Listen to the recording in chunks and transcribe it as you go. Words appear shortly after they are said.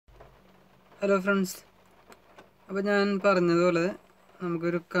Hello friends, അപ്പോൾ ഞാൻ പറഞ്ഞതുപോലെ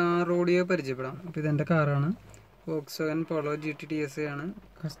നമുക്കൊരു കാർ ഓഡിയോ പരിചയപ്പെടാം. അപ്പോൾ ഇതെൻ്റെ കാറാണ്, വോക്സ്വാഗൻ പോളോ GT ആണ്.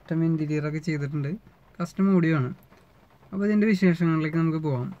 കസ്റ്റം ഇൻറ്റീരിയറൊക്കെ ചെയ്തിട്ടുണ്ട്, കസ്റ്റം ഓഡിയോ ആണ്. അപ്പോൾ ഇതിൻ്റെ വിശേഷങ്ങളിലേക്ക് നമുക്ക്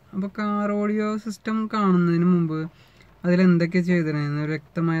പോകാം. അപ്പോൾ കാർ ഓഡിയോ സിസ്റ്റം കാണുന്നതിന് മുമ്പ് അതിലെന്തൊക്കെ ചെയ്തിരുന്നതെന്ന് ഒരു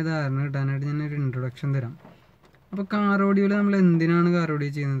വ്യക്തമായ ധാരണ കിട്ടാനായിട്ട് ഞാനൊരു ഇൻട്രൊഡക്ഷൻ തരാം. അപ്പോൾ കാർ ഓഡിയോയിൽ നമ്മൾ എന്തിനാണ് കാർ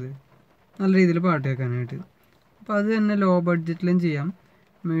ഓഡിയോ ചെയ്യുന്നത്? നല്ല രീതിയിൽ പാട്ട് കേൾക്കാനായിട്ട്. അപ്പോൾ അത് തന്നെ ലോ ബഡ്ജറ്റിലും ചെയ്യാം,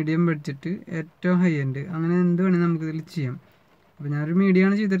 മീഡിയം ബഡ്ജറ്റ്, ഏറ്റവും ഹൈ എൻഡ്, അങ്ങനെ എന്ത് വേണമെങ്കിൽ നമുക്കിതിൽ ചെയ്യാം. അപ്പോൾ ഞാനൊരു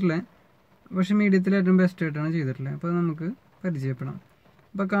മീഡിയമാണ് ചെയ്തിട്ടുള്ളത്, പക്ഷേ മീഡിയത്തിൽ ഏറ്റവും ബെസ്റ്റ് ആയിട്ടാണ് ചെയ്തിട്ടുള്ളത്. അപ്പോൾ നമുക്ക് പരിചയപ്പെടാം.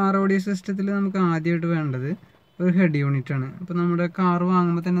 അപ്പോൾ കാർ ഓഡിയോ സിസ്റ്റത്തിൽ നമുക്ക് ആദ്യമായിട്ട് വേണ്ടത് ഒരു ഹെഡ് യൂണിറ്റ് ആണ്. അപ്പോൾ നമ്മുടെ കാർ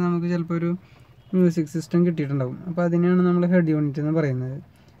വാങ്ങുമ്പോൾ തന്നെ നമുക്ക് ചിലപ്പോൾ ഒരു മ്യൂസിക് സിസ്റ്റം കിട്ടിയിട്ടുണ്ടാകും. അപ്പോൾ അതിനെയാണ് നമ്മൾ ഹെഡ് യൂണിറ്റ് എന്ന് പറയുന്നത്.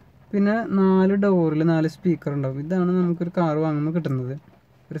 പിന്നെ 4 ഡോറിൽ 4 സ്പീക്കർ ഉണ്ടാവും. ഇതാണ് നമുക്കൊരു കാർ വാങ്ങുമ്പോൾ കിട്ടുന്നത്,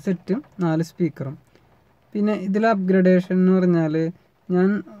 ഒരു സെറ്റും 4 സ്പീക്കറും. പിന്നെ ഇതിൽ അപ്ഗ്രഡേഷൻ എന്ന് പറഞ്ഞാൽ ഞാൻ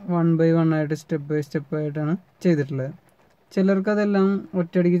 1 by 1 ആയിട്ട് സ്റ്റെപ്പ് ബൈ സ്റ്റെപ്പ് ആയിട്ടാണ് ചെയ്തിട്ടുള്ളത്. ചിലർക്കതെല്ലാം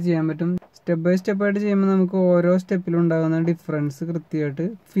ഒറ്റയടിക്ക് ചെയ്യാൻ പറ്റും. സ്റ്റെപ്പ് ബൈ സ്റ്റെപ്പായിട്ട് ചെയ്യുമ്പോൾ നമുക്ക് ഓരോ സ്റ്റെപ്പിലും ഉണ്ടാകുന്ന ഡിഫറൻസ് കൃത്യമായിട്ട്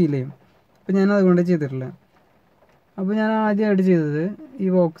ഫീൽ ചെയ്യും. അപ്പോൾ ഞാൻ അതുകൊണ്ട് ചെയ്തിട്ടുള്ളത്. അപ്പോൾ ഞാൻ ആദ്യമായിട്ട് ചെയ്തത് ഈ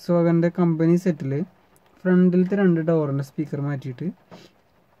വോക്സ്വാഗൻ്റെ കമ്പനി സെറ്റിൽ ഫ്രണ്ടിലത്തെ 2 ഡോറിൻ്റെ സ്പീക്കർ മാറ്റിയിട്ട്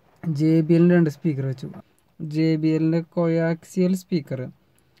JBL 2 സ്പീക്കർ വെച്ചു. JBL coaxial speaker.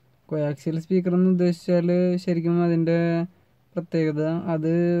 Coaxial speaker എന്ന് ഉദ്ദേശിച്ചാൽ ശരിക്കും അതിൻ്റെ പ്രത്യേകത,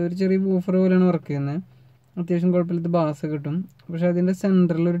 അത് ഒരു ചെറിയ വൂഫർ പോലെയാണ് വർക്ക് ചെയ്യുന്നത്. അത്യാവശ്യം കുഴപ്പമില്ലാത്ത ബാസ് കിട്ടും. പക്ഷേ അതിൻ്റെ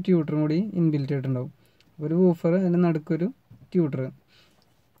സെൻറ്ററിൽ ഒരു ട്യൂട്ടറും കൂടി ഇൻബിൽറ്റ് ആയിട്ടുണ്ടാവും. ഒരു വൂഫർ, അതിൻ്റെ നടുക്കൊരു ട്യൂട്ടർ.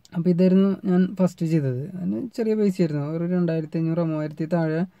 അപ്പോൾ ഇതായിരുന്നു ഞാൻ ഫസ്റ്റ് ചെയ്തത്. അതിന് ചെറിയ പൈസ ആയിരുന്നു, ഒരു 2500-3000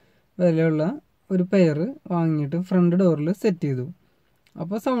 താഴെ വിലയുള്ള ഒരു പെയർ വാങ്ങിയിട്ട് ഫ്രണ്ട് ഡോറിൽ സെറ്റ് ചെയ്തു.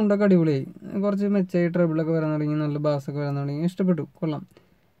 അപ്പോൾ സൗണ്ടൊക്കെ അടിപൊളിയായി, കുറച്ച് മെച്ചമായി, ട്രബിളൊക്കെ വരാൻ തുടങ്ങി, നല്ല ബാസൊക്കെ വരാൻ തുടങ്ങി, ഇഷ്ടപ്പെട്ടു, കൊള്ളാം.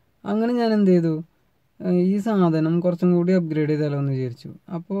 അങ്ങനെ ഞാൻ എന്ത് ചെയ്തു, ഈ സാധനം കുറച്ചും കൂടി അപ്ഗ്രേഡ് ചെയ്താലോ എന്ന് വിചാരിച്ചു.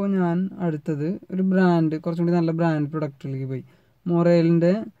 അപ്പോൾ ഞാൻ അടുത്തത് ഒരു ബ്രാൻഡ്, കുറച്ചും കൂടി നല്ല ബ്രാൻഡ് പ്രൊഡക്റ്റിലേക്ക് പോയി.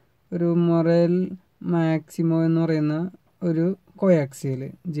 മൊറേലിൻ്റെ ഒരു മൊറേൽ മാക്സിമോ എന്ന് പറയുന്ന ഒരു കോയാക്സിയൽ,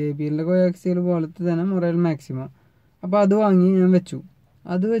 JBLൻ്റെ കോയാക്സിയൽ പോലത്തെ തന്നെ മൊറേൽ മാക്സിമോ. അപ്പോൾ അത് വാങ്ങി ഞാൻ വെച്ചു.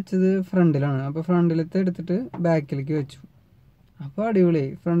 അത് വെച്ചത് ഫ്രണ്ടിലാണ്. അപ്പോൾ ഫ്രണ്ടിലത്തെ എടുത്തിട്ട് ബാക്കിലേക്ക് വെച്ചു. അപ്പോൾ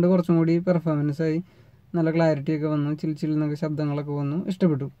അടിപൊളിയായി, ഫ്രണ്ട് കുറച്ചും കൂടി പെർഫോമൻസായി, നല്ല ക്ലാരിറ്റിയൊക്കെ വന്നു, ചിൽന്നൊക്കെ ശബ്ദങ്ങളൊക്കെ വന്നു,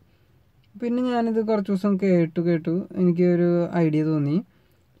 ഇഷ്ടപ്പെട്ടു. പിന്നെ ഞാനിത് കുറച്ച് ദിവസം കേട്ടു എനിക്ക് ഒരു ഐഡിയ തോന്നി.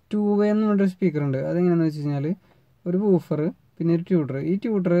 2 way എന്ന് പറഞ്ഞൊരു സ്പീക്കറുണ്ട്. അതെങ്ങനെയാണെന്ന് വെച്ച് കഴിഞ്ഞാൽ ഒരു വൂഫർ, പിന്നെ ഒരു ട്യൂട്ടർ. ഈ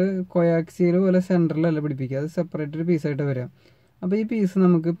ട്യൂട്ടർ കോയാക്സിയൽ പോലെ സെൻറ്ററിലല്ല പിടിപ്പിക്കുക, അത് സെപ്പറേറ്റ് ഒരു പീസായിട്ട് വരാം. അപ്പോൾ ഈ പീസ്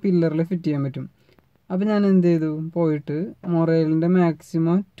നമുക്ക് പില്ലറിൽ ഫിറ്റ് ചെയ്യാൻ പറ്റും. അപ്പോൾ ഞാൻ എന്ത് ചെയ്തു, പോയിട്ട് മൊറേലിൻ്റെ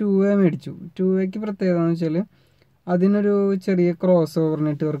മാക്സിമം 2 way മേടിച്ചു. 2 wayക്ക് പ്രത്യേകത എന്ന് വെച്ചാൽ അതിനൊരു ചെറിയ ക്രോസ് ഓവർ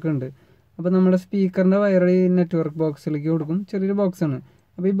നെറ്റ്വർക്ക് ഉണ്ട്. അപ്പോൾ നമ്മുടെ സ്പീക്കറിൻ്റെ വയർ ഈ നെറ്റ്വർക്ക് ബോക്സിലേക്ക് കൊടുക്കും, ചെറിയൊരു ബോക്സാണ്.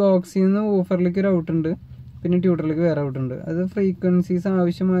 അപ്പോൾ ഈ ബോക്സിൽ നിന്ന് വൂഫറിലേക്ക് ഒരു ഔട്ടുണ്ട്, പിന്നെ ട്യൂട്ടറിലേക്ക് വേറെ ഔട്ടുണ്ട്. അത് ഫ്രീക്വൻസീസ്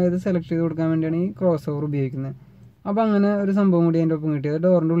ആവശ്യമായത് സെലക്ട് ചെയ്ത് കൊടുക്കാൻ വേണ്ടിയാണ് ഈ ക്രോസ് ഓവർ ഉപയോഗിക്കുന്നത്. അപ്പോൾ അങ്ങനെ ഒരു സംഭവം കൂടി അതിൻ്റെ ഒപ്പം കിട്ടിയത്,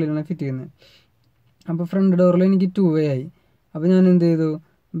 ഡോറിൻ്റെ ഉള്ളിലാണ് ഫിറ്റ് ചെയ്യുന്നത്. അപ്പോൾ ഫ്രണ്ട് ഡോറിൽ എനിക്ക് 2 way ആയി. അപ്പോൾ ഞാൻ എന്ത് ചെയ്തു,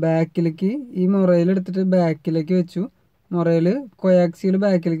 ബാക്കിലേക്ക് ഈ മൊറയിൽ എടുത്തിട്ട് ബാക്കിലേക്ക് വെച്ചു. മൊറയിൽ കോയാക്സിയിൽ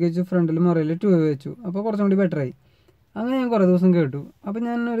ബാക്കിലേക്ക് വെച്ചു, ഫ്രണ്ടിൽ മൊറയിൽ 2 way വെച്ചു. അപ്പോൾ കുറച്ചും കൂടി ബെറ്ററായി. അങ്ങനെ ഞാൻ കുറേ ദിവസം കേട്ടു. അപ്പോൾ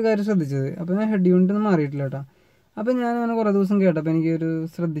ഞാൻ ഒരു കാര്യം ശ്രദ്ധിച്ചത്, അപ്പോൾ ഞാൻ ഹെഡ് യൂണിറ്റ് ഒന്നും മാറിയിട്ടില്ല കേട്ടോ. അപ്പോൾ ഞാൻ അങ്ങനെ കുറേ ദിവസം കേട്ടപ്പോൾ എനിക്കൊരു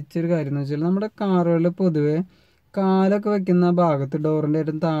ശ്രദ്ധിച്ചൊരു കാര്യം എന്ന് വെച്ചാൽ, നമ്മുടെ കാറുകളിൽ പൊതുവേ കാലൊക്കെ വെക്കുന്ന ഭാഗത്ത്, ഡോറിൻ്റെ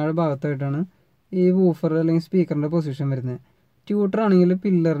ഏറ്റവും താഴെ ഭാഗത്തായിട്ടാണ് ഈ വൂഫർ അല്ലെങ്കിൽ സ്പീക്കറിൻ്റെ പൊസിഷൻ വരുന്നത്. ട്യൂട്ടർ ആണെങ്കിൽ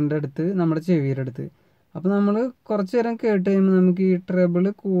പില്ലറിൻ്റെ അടുത്ത്, നമ്മുടെ ചെവിയുടെ അടുത്ത്. അപ്പോൾ നമ്മൾ കുറച്ച് നേരം കേട്ട് കഴിയുമ്പോൾ നമുക്ക് ഈ ട്രബിൾ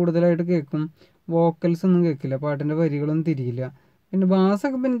കൂടുതലായിട്ട് കേൾക്കും, വോക്കൽസ് ഒന്നും കേൾക്കില്ല, പാട്ടിൻ്റെ വരികളൊന്നും തിരിയില്ല. പിന്നെ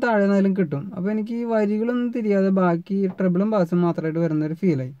ബാസൊക്കെ പിന്നെ താഴെ നിന്നാലും കിട്ടും. അപ്പോൾ എനിക്ക് ഈ വരികളൊന്നും തിരിയാതെ ബാക്കി ട്രബിളും ബാസും മാത്രമായിട്ട് വരുന്നൊരു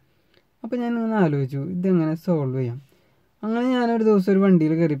ഫീലായി. അപ്പോൾ ഞാൻ ഇങ്ങനെ ആലോചിച്ചു, ഇതെങ്ങനെ സോൾവ് ചെയ്യാം. അങ്ങനെ ഞാനൊരു ദിവസം ഒരു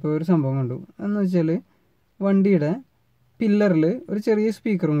വണ്ടിയിൽ കയറിയപ്പോൾ ഒരു സംഭവം കണ്ടു. എന്ന് വെച്ചാൽ വണ്ടിയുടെ പില്ലറിൽ ഒരു ചെറിയ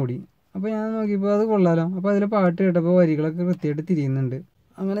സ്പീക്കറും കൂടി. അപ്പോൾ ഞാൻ നോക്കിയപ്പോൾ അത് കൊള്ളാലോ. അപ്പോൾ അതിൽ പാട്ട് കേട്ടപ്പോൾ വരികളൊക്കെ കൃത്യമായിട്ട് തിരിയുന്നുണ്ട്.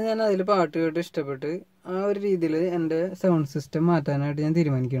 അങ്ങനെ ഞാൻ അതിൽ പാട്ട് കേട്ട് ഇഷ്ടപ്പെട്ട് ആ ഒരു രീതിയിൽ എൻ്റെ സൗണ്ട് സിസ്റ്റം മാറ്റാനായിട്ട് ഞാൻ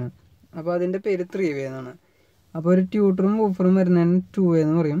തീരുമാനിക്കുകയാണ്. അപ്പോൾ അതിൻ്റെ പേര് 3 way എന്നാണ്. അപ്പോൾ ഒരു ട്യൂട്ടറും വൂഫറും വരുന്നതിന് 2 way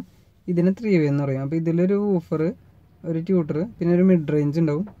എന്ന് പറയും, ഇതിന് 3 way എന്ന് പറയും. അപ്പോൾ ഇതിലൊരു വൂഫർ, ഒരു ട്യൂട്ടർ, പിന്നെ ഒരു മിഡ് റേഞ്ച്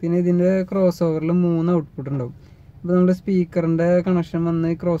ഉണ്ടാവും, പിന്നെ ഇതിൻ്റെ ക്രോസ് ഓവറിൽ 3 ഔട്ട്പുട്ട് ഉണ്ടാവും. അപ്പോൾ നമ്മുടെ സ്പീക്കറിൻ്റെ കണക്ഷൻ വന്ന്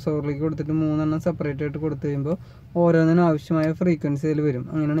ക്രോസ് ഓവറിലേക്ക് കൊടുത്തിട്ട് 3 എണ്ണം സെപ്പറേറ്റ് ആയിട്ട് കൊടുത്തു കഴിയുമ്പോൾ ഓരോന്നിനും ആവശ്യമായ ഫ്രീക്വൻസി അതിൽ വരും.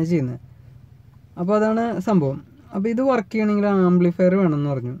 അങ്ങനെയാണ് ചെയ്യുന്നത്. അപ്പോൾ അതാണ് സംഭവം. അപ്പോൾ ഇത് വർക്ക് ചെയ്യണമെങ്കിൽ ആംപ്ലിഫയർ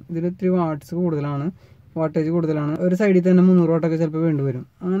വേണമെന്ന് പറഞ്ഞു. ഇതിൽ ഇത്തിരി വാട്ടേജ് കൂടുതലാണ്, ഒരു സൈഡിൽ തന്നെ 300 വാട്ടൊക്കെ ചിലപ്പോൾ വേണ്ടി വരും.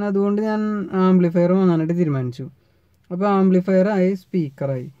 അങ്ങനെ അതുകൊണ്ട് ഞാൻ ആംപ്ലിഫയർ വാങ്ങാനായിട്ട് തീരുമാനിച്ചു. അപ്പോൾ ആംപ്ലിഫയറായി,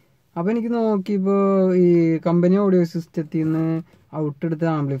 സ്പീക്കറായി. അപ്പോൾ എനിക്ക് നോക്കിയപ്പോൾ ഈ കമ്പനി ഓഡിയോ സിസ്റ്റത്തിൽ നിന്ന് ഔട്ടെടുത്ത്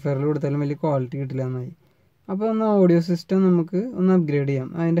ആംപ്ലിഫയറിൽ കൊടുത്താലും വലിയ ക്വാളിറ്റി കിട്ടില്ല എന്നായി. അപ്പോൾ ഒന്ന് ഓഡിയോ സിസ്റ്റം നമുക്ക് ഒന്ന് അപ്ഗ്രേഡ് ചെയ്യാം.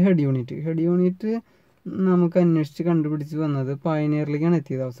 അതിൻ്റെ ഹെഡ് യൂണിറ്റ് നമുക്ക് അന്വേഷിച്ച് കണ്ടുപിടിച്ച് വന്നത് പയനിയറിലേക്കാണ്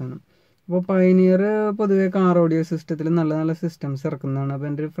എത്തിയത് അവസാനം. അപ്പോൾ പയനിയർ പൊതുവേ കാർ ഓഡിയോ സിസ്റ്റത്തിൽ നല്ല നല്ല സിസ്റ്റംസ് ഇറക്കുന്നതാണ്. അപ്പോൾ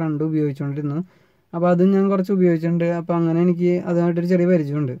എൻ്റെ ഒരു ഫ്രണ്ട് ഉപയോഗിച്ചുകൊണ്ടിരുന്നു. അപ്പോൾ അതും ഞാൻ കുറച്ച് ഉപയോഗിച്ചിട്ടുണ്ട്. അപ്പോൾ അങ്ങനെ എനിക്ക് അതുമായിട്ടൊരു ചെറിയ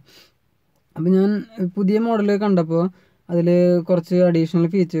പരിചയമുണ്ട്. അപ്പോൾ ഞാൻ പുതിയ മോഡൽ കണ്ടപ്പോൾ അതിൽ കുറച്ച് അഡീഷണൽ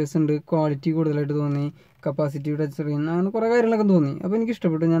ഫീച്ചേഴ്സ് ഉണ്ട്. ക്വാളിറ്റി കൂടുതലായിട്ട് തോന്നി, കപ്പാസിറ്റി ടച്ച് സ്ക്രീൻ, അങ്ങനെ കുറേ കാര്യങ്ങളൊക്കെ തോന്നി. അപ്പോൾ എനിക്ക്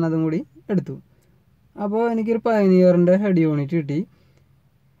ഇഷ്ടപ്പെട്ടു, ഞാൻ അതും കൂടി എടുത്തു. അപ്പോൾ എനിക്കൊരു പയനിയറിൻ്റെ ഹെഡ് യൂണിറ്റ് കിട്ടി.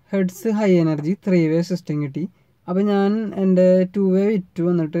 Heads high energy 3-way system കിട്ടി. അപ്പോൾ ഞാൻ എൻ്റെ 2-way വിറ്റു.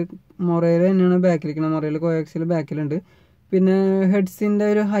 എന്നിട്ട് മൊറേൽ തന്നെയാണ് ബാക്കിലിരിക്കുന്നത്. മൊറേൽ കോയാക്സിൽ ബാക്കിലുണ്ട്. പിന്നെ ഹെഡ്സിൻ്റെ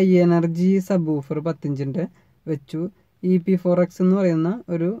ഒരു ഹൈ എനർജി സബ് വൂഫർ 10 ഇഞ്ചിൻ്റെ വെച്ചു. EP4X എന്ന് പറയുന്ന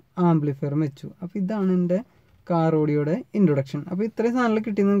ഒരു ആംപ്ലിഫയറും വെച്ചു. അപ്പോൾ ഇതാണ് എൻ്റെ കാർ ഓഡിയോയുടെ ഇൻട്രൊഡക്ഷൻ. അപ്പോൾ ഇത്രയും സാധനങ്ങൾ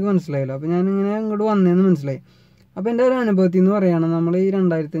കിട്ടിയെന്ന് നിങ്ങൾക്ക് മനസ്സിലായല്ലോ. അപ്പോൾ ഞാനിങ്ങനെ ഇങ്ങോട്ട് വന്നതെന്ന് മനസ്സിലായി. അപ്പോൾ എൻ്റെ ഒരു അനുഭവത്തിൽ നിന്ന് പറയുകയാണ്, നമ്മൾ ഈ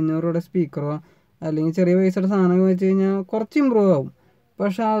 2500 രൂപയുടെ സ്പീക്കറോ അല്ലെങ്കിൽ ചെറിയ പൈസയുടെ സാധനമൊക്കെ വെച്ച് കഴിഞ്ഞാൽ കുറച്ച് ഇമ്പ്രൂവ് ആവും.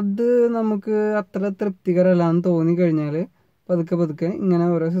 പക്ഷെ അത് നമുക്ക് അത്ര തൃപ്തികരമല്ലാന്ന് തോന്നിക്കഴിഞ്ഞാൽ പതുക്കെ ഇങ്ങനെ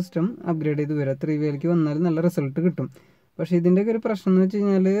ഓരോ സിസ്റ്റം അപ്ഗ്രേഡ് ചെയ്ത് വരിക. 3-wayലേക്ക് വന്നാൽ നല്ല റിസൾട്ട് കിട്ടും. പക്ഷേ ഇതിൻ്റെയൊക്കെ ഒരു പ്രശ്നം എന്ന് വെച്ച്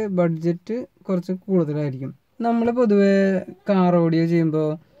കഴിഞ്ഞാൽ ബഡ്ജറ്റ് കുറച്ച് കൂടുതലായിരിക്കും. നമ്മൾ പൊതുവേ കാർ ഓഡിയോ ചെയ്യുമ്പോൾ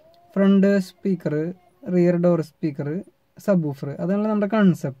front speaker, rear door speaker, sub woofer, അതാണ് നമ്മുടെ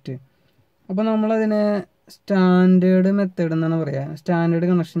കൺസെപ്റ്റ്. അപ്പോൾ നമ്മളതിനെ സ്റ്റാൻഡേർഡ് മെത്തേഡ് എന്നാണ് പറയുക. സ്റ്റാൻഡേർഡ്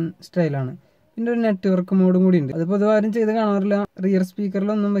കണക്ഷൻ സ്റ്റൈലാണ്. പിന്നെ ഒരു നെറ്റ്വർക്ക് മോഡും കൂടി ഉണ്ട്. അത് പൊതുവെ ആരും ചെയ്ത് കാണാറില്ല. റിയർ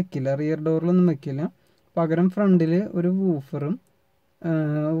സ്പീക്കറിലൊന്നും വെക്കില്ല, റിയർ ഡോറിലൊന്നും വെക്കില്ല. പകരം ഫ്രണ്ടിൽ ഒരു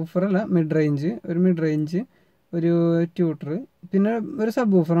വൂഫറല്ല മിഡ് റേഞ്ച്, ഒരു ട്യൂട്ടർ, പിന്നെ ഒരു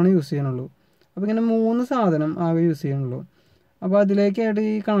സബ് വൂഫറാണ് യൂസ് ചെയ്യണുള്ളൂ. അപ്പോൾ ഇങ്ങനെ 3 സാധനം ആകെ യൂസ് ചെയ്യണുള്ളൂ. അപ്പോൾ അതിലേക്കായിട്ട്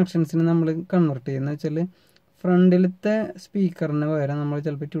ഈ കണക്ഷൻസിന് നമ്മൾ കൺവെർട്ട് ചെയ്യുന്നത് വെച്ചാൽ ഫ്രണ്ടിലത്തെ സ്പീക്കറിന് പകരം നമ്മൾ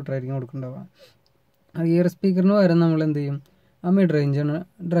ചിലപ്പോൾ ട്യൂട്ടറായിരിക്കും കൊടുക്കുന്നുണ്ടാവുക. റിയർ സ്പീക്കറിന് പകരം നമ്മൾ എന്ത് ചെയ്യും, ആ മിഡ് റേഞ്ചാണ്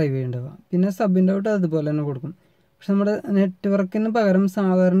ഡ്രൈവ് ചെയ്യേണ്ടത്. പിന്നെ സബിൻ്റെ ഔട്ട് അതുപോലെ തന്നെ കൊടുക്കും. പക്ഷെ നമ്മുടെ നെറ്റ്വർക്കിന് പകരം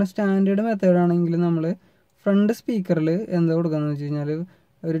സാധാരണ സ്റ്റാൻഡേർഡ് മെത്തേഡാണെങ്കിൽ നമ്മൾ ഫ്രണ്ട് സ്പീക്കറിൽ എന്താ കൊടുക്കുകയെന്ന് വെച്ച് കഴിഞ്ഞാൽ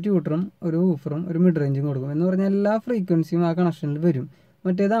ഒരു ട്യൂട്ടറും ഒരു വൂഫറും ഒരു മിഡ് റേഞ്ചും കൊടുക്കും. എന്ന് പറഞ്ഞാൽ എല്ലാ ഫ്രീക്വൻസിയും ആ കണക്ഷനിൽ വരും.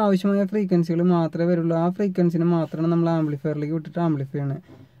 മറ്റേത് ആവശ്യമായ ഫ്രീക്വൻസികൾ മാത്രമേ വരുള്ളൂ. ആ ഫ്രീക്വൻസിനെ മാത്രമാണ് നമ്മൾ ആംപ്ലിഫയറിലേക്ക് വിട്ടിട്ട് ആംപ്ലിഫൈ ചെയ്യണത്.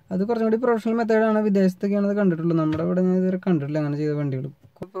 അത് കുറച്ചും കൂടി പ്രൊഫഷണൽ മെത്തേഡാണ്. വിദേശത്തൊക്കെയാണ് അത് കണ്ടിട്ടുള്ളൂ. നമ്മുടെ ഇവിടെ ഞാൻ ഇതുവരെ കണ്ടിട്ടില്ല അങ്ങനെ ചെയ്ത വണ്ടികൾ.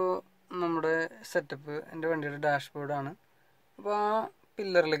 അപ്പോൾ നമ്മുടെ സെറ്റപ്പ് എൻ്റെ വണ്ടിയുടെ ഡാഷ്ബോർഡാണ്. അപ്പോൾ ആ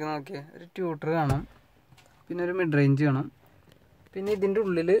പില്ലറിലേക്ക് നോക്കിയാൽ ഒരു ട്യൂട്ടർ കാണാം, പിന്നെ ഒരു മിഡ് റേഞ്ച് കാണാം, പിന്നെ ഇതിൻ്റെ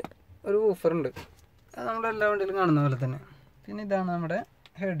ഉള്ളിൽ ഒരു വൂഫറുണ്ട്. അത് നമ്മുടെ എല്ലാ വണ്ടിയിലും കാണുന്ന പോലെ തന്നെ. പിന്നെ ഇതാണ് നമ്മുടെ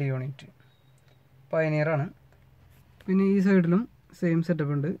ഹെഡ് യൂണിറ്റ്, പയനിയറാണ്. പിന്നെ ഈ സൈഡിലും സെയിം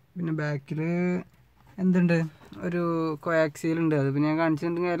സെറ്റപ്പ് ഉണ്ട്. പിന്നെ ബാക്കിൽ എന്തുണ്ട്, ഒരു കോയാക്സിയൽ ഉണ്ട്. അത് പിന്നെ ഞാൻ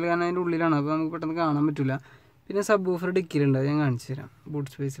കാണിച്ചിട്ടുണ്ടെങ്കിൽ കാരണം അതിൻ്റെ ഉള്ളിലാണ്, അപ്പോൾ നമുക്ക് പെട്ടെന്ന് കാണാൻ പറ്റില്ല. പിന്നെ സബ് വൂഫർ ഡിക്കിലുണ്ട്, അത് ഞാൻ കാണിച്ചു തരാം. ബൂട്ട്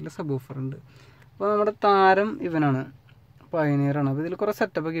സ്പേസിൽ സബ് വൂഫർ ഉണ്ട്. അപ്പോൾ നമ്മുടെ താരം ഇവനാണ്, പയനിയറാണ്. അപ്പോൾ ഇതിൽ കുറേ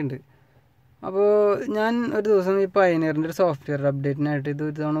സെറ്റപ്പൊക്കെ ഉണ്ട്. അപ്പോൾ ഞാൻ ഒരു ദിവസം ഈ പയനിയറിൻ്റെ ഒരു സോഫ്റ്റ്വെയർ അപ്ഡേറ്റിനായിട്ട് ഇത്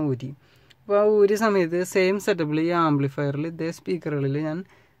ഒരു തവണ ഊരി. അപ്പോൾ ആ ഊരിയ സമയത്ത് സെയിം സെറ്റപ്പിൽ ഈ ആംപ്ലിഫയറിൽ ഇതേ സ്പീക്കറുകളിൽ ഞാൻ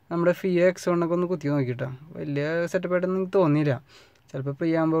നമ്മുടെ FIO X1 ഒന്ന് കുത്തി നോക്കിയിട്ടാണ്. വലിയ സെറ്റപ്പായിട്ടൊന്നും എനിക്ക് തോന്നിയില്ല. ചിലപ്പോൾ പ്രീ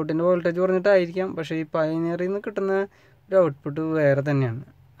ആംബൗട്ടിൻ്റെ വോൾട്ടേജ് പറഞ്ഞിട്ടായിരിക്കാം. പക്ഷേ ഈ പയനിയറിൽ നിന്ന് കിട്ടുന്ന ഒരു ഔട്ട്പുട്ട് വേറെ തന്നെയാണ്.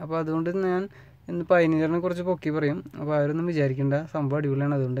 അപ്പോൾ അതുകൊണ്ട് ഞാൻ ഇന്ന് പയനിയറിനെ കുറിച്ച് പൊക്കി പറയും. അപ്പോൾ ആരൊന്നും വിചാരിക്കേണ്ട, സംഭവം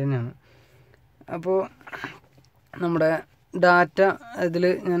അടിപൊളിയാണ്. അതുകൊണ്ട് തന്നെയാണ്. അപ്പോൾ നമ്മുടെ ഡാറ്റ ഇതിൽ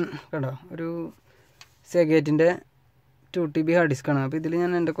ഞാൻ കണ്ടോ, ഒരു സെഗേറ്റിൻ്റെ 2TB ഹാർഡ് ഡിസ്ക്കാണ്. അപ്പോൾ ഇതിൽ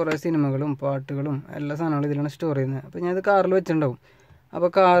ഞാൻ എൻ്റെ കുറേ സിനിമകളും പാട്ടുകളും എല്ലാ സാധനങ്ങളും ഇതിലാണ് സ്റ്റോർ ചെയ്യുന്നത്. അപ്പോൾ ഞാൻ ഇത് കാറിൽ വെച്ചിട്ടുണ്ടാവും. അപ്പോൾ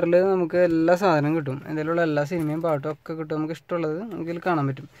കാറിൽ നമുക്ക് എല്ലാ സാധനവും കിട്ടും. എന്തെങ്കിലുമുള്ള എല്ലാ സിനിമയും പാട്ടും ഒക്കെ കിട്ടും. നമുക്ക് ഇഷ്ടമുള്ളത് നമുക്കിതിൽ കാണാൻ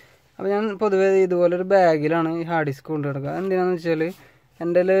പറ്റും. അപ്പോൾ ഞാൻ പൊതുവേ ഇതുപോലൊരു ബാഗിലാണ് ഈ ഹാർഡ് ഡിസ്ക് കൊണ്ടു കിടക്കുക. എന്തിനാണെന്ന് വെച്ചാൽ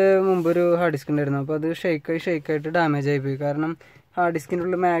എൻ്റെ മുമ്പൊരു ഹാർഡ് ഡിസ്ക് ഉണ്ടായിരുന്നു. അപ്പോൾ അത് ഷെയ്ക്കായിട്ട് ഡാമേജ് ആയിപ്പോയി. കാരണം ഹാർഡ് ഡിസ്കിൻ്റെ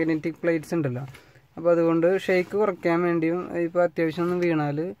ഉള്ളിൽ മാഗ്നറ്റിക് പ്ലേറ്റ്സ് ഉണ്ടല്ലോ. അപ്പോൾ അതുകൊണ്ട് ഷെയ്ക്ക് കുറയ്ക്കാൻ വേണ്ടിയും ഇപ്പോൾ അത്യാവശ്യം ഒന്നും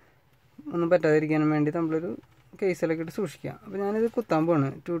വീണാൽ ഒന്നും പറ്റാതിരിക്കാനും വേണ്ടി നമ്മളൊരു കേസിലൊക്കെ ഇട്ട് സൂക്ഷിക്കുക. അപ്പോൾ ഞാനിത് കുത്താൻ പോവാണ്,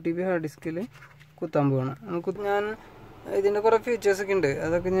 2TB ഹാർഡ് ഡിസ്കിൽ കുത്താൻ പോവാണ്. ഞാൻ ഇതിൻ്റെ കുറേ ഫീച്ചേഴ്സൊക്കെ ഉണ്ട്.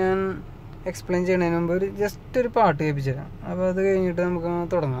 അതൊക്കെ ഞാൻ എക്സ്പ്ലെയിൻ ചെയ്യുന്നതിന് മുമ്പ് ജസ്റ്റ് ഒരു പാട്ട് കേൾപ്പിച്ചു തരാം. അപ്പോൾ അത് കഴിഞ്ഞിട്ട് നമുക്ക്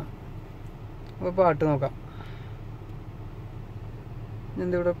തുടങ്ങാം. അപ്പോൾ പാട്ട് നോക്കാം.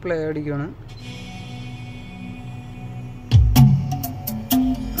 ഞാനിവിടെ പ്ലേ അടിക്കുകയാണ്.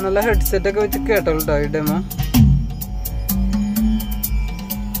 നല്ല ഹെഡ്സെറ്റൊക്കെ വെച്ച് കേട്ടോളൂ കേട്ടോ ഈ ഡെമോ.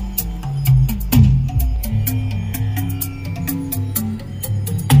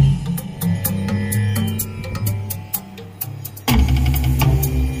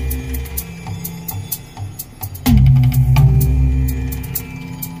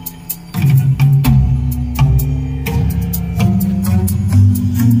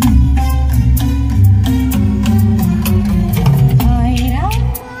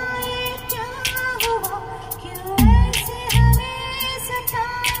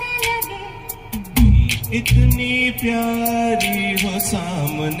 इतनी प्यारी हो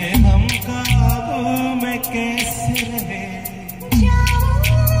सामने हम काबू में कैसे रहे,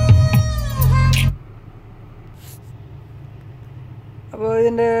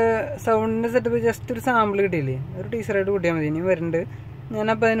 ഇതിൻ്റെ സൗണ്ടിൻ്റെ സെറ്റപ്പ് ജസ്റ്റ് ഒരു സാമ്പിൾ കിട്ടിയില്ലേ, ഒരു ടീച്ചറായിട്ട് കൂട്ടിയാൽ മതി. ഇനി വരുന്നുണ്ട്.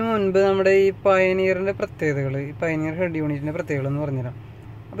 ഞാനപ്പോൾ അതിന് മുൻപ് നമ്മുടെ ഈ പയനിയറിൻ്റെ പ്രത്യേകതകൾ, ഈ പയനിയർ ഹെഡ് യൂണിറ്റിൻ്റെ പ്രത്യേകതകൾ എന്ന് പറഞ്ഞുതരാം.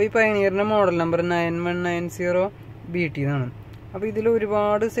 അപ്പോൾ ഈ പയനിയറിൻ്റെ മോഡൽ നമ്പർ 9190BT എന്നാണ്. അപ്പോൾ ഇതിൽ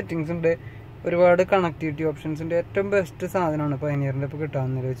ഒരുപാട് സെറ്റിങ്സ് ഉണ്ട്, ഒരുപാട് കണക്ടിവിറ്റി ഓപ്ഷൻസ് ഉണ്ട്. ഏറ്റവും ബെസ്റ്റ് സാധനമാണ് പയനിയറിൻ്റെ ഇപ്പോൾ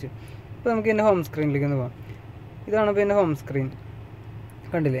കിട്ടാവുന്നതിൽ വെച്ച്. അപ്പോൾ നമുക്ക് ഇതിൻ്റെ ഹോം സ്ക്രീനിലേക്ക് ഒന്ന് പോകാം. ഇതാണ് ഇപ്പോൾ എൻ്റെ ഹോം സ്ക്രീൻ,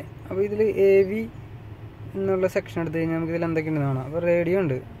 കണ്ടില്ലേ? അപ്പോൾ ഇതിൽ AV എന്നുള്ള സെക്ഷൻ എടുത്ത് കഴിഞ്ഞാൽ നമുക്കിതിൽ എന്തൊക്കെയുണ്ടെന്ന് കാണാം. അപ്പോൾ റേഡിയോ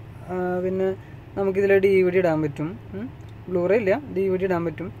ഉണ്ട്, പിന്നെ നമുക്കിതിൽ DVD ഇടാൻ പറ്റും, ബ്ലൂറേ ഇല്ല, DVD ഇടാൻ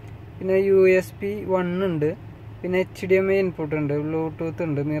പറ്റും. പിന്നെ USB 1 ഉണ്ട്, പിന്നെ HDMI ഇൻപുട്ട് ഉണ്ട്, ബ്ലൂടൂത്ത്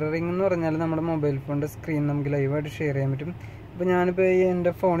ഉണ്ട്. മിററിംഗ് എന്ന് പറഞ്ഞാൽ നമ്മുടെ മൊബൈൽ ഫോണിൻ്റെ സ്ക്രീൻ നമുക്ക് ലൈവായിട്ട് ഷെയർ ചെയ്യാൻ പറ്റും. അപ്പോൾ ഞാനിപ്പോൾ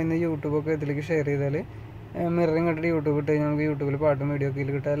എൻ്റെ ഫോണിൽ നിന്ന് യൂട്യൂബൊക്കെ ഇതിലേക്ക് ഷെയർ ചെയ്താൽ മിററിംഗ് ഇട്ടിട്ട് യൂട്യൂബ് ഇട്ട് കഴിഞ്ഞാൽ നമുക്ക് യൂട്യൂബിൽ പാട്ടും വീഡിയോ ഒക്കെ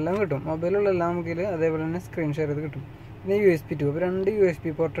ഇതിൽ കിട്ടും, എല്ലാം കിട്ടും. മൊബൈലുള്ള എല്ലാം നമുക്ക് അതേപോലെ തന്നെ സ്ക്രീൻ ഷെയർ ചെയ്ത് കിട്ടും. പിന്നെ USB 2, അപ്പോൾ 2 USB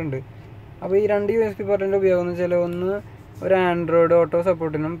പോർട്ട് ഉണ്ട്. അപ്പോൾ ഈ 2 USB പോർട്ടിൻ്റെ ഉപയോഗം എന്ന് വെച്ചാൽ ഒന്ന് ഒരു ആൻഡ്രോയിഡ് ഓട്ടോ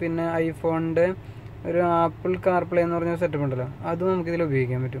സപ്പോർട്ടിനും പിന്നെ ഐഫോണിൻ്റെ ഒരു ആപ്പിൾ കാർപ്ലേ എന്ന് പറഞ്ഞ സെറ്റപ്പ് ഉണ്ടല്ലോ, അതും നമുക്കിതിൽ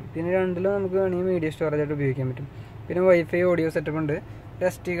ഉപയോഗിക്കാൻ പറ്റും. പിന്നെ രണ്ടിലും നമുക്ക് വേണമെങ്കിൽ മീഡിയ സ്റ്റോറേജ് ആയിട്ട് ഉപയോഗിക്കാൻ പറ്റും. പിന്നെ വൈഫൈ ഓഡിയോ സെറ്റപ്പ് ഉണ്ട്,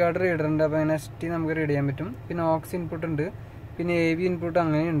 SD കാർഡ് റീഡർ ഉണ്ട്, അപ്പോൾ അങ്ങനെ SD നമുക്ക് റീഡ് ചെയ്യാൻ പറ്റും. പിന്നെ ഓക്സ് ഇൻപുട്ട് ഉണ്ട്, പിന്നെ AV ഇൻപുട്ട്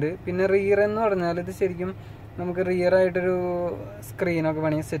അങ്ങനെയുണ്ട്. പിന്നെ റിയർ എന്ന് പറഞ്ഞാൽ ഇത് ശരിക്കും നമുക്ക് റിയർ ആയിട്ടൊരു സ്ക്രീനൊക്കെ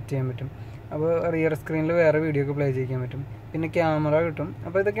വേണമെങ്കിൽ സെറ്റ് ചെയ്യാൻ പറ്റും. അപ്പോൾ റിയർ സ്ക്രീനിൽ വേറെ വീഡിയോ ഒക്കെ പ്ലേ ചെയ്യാൻ പറ്റും. പിന്നെ ക്യാമറ കിട്ടും.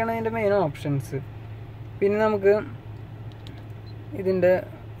 അപ്പോൾ ഇതൊക്കെയാണ് അതിൻ്റെ മെയിൻ ഓപ്ഷൻസ്. പിന്നെ നമുക്ക് ഇതിൻ്റെ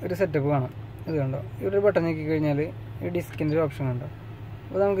ഒരു സെറ്റപ്പ് കാണാം. ഇത് കണ്ടോ, ഇവിടെ ഒരു ബട്ടൺ ഞെക്കി കഴിഞ്ഞാൽ ഈ ഡിസ്കിൻ്റെ ഒരു ഓപ്ഷൻ കണ്ടോ.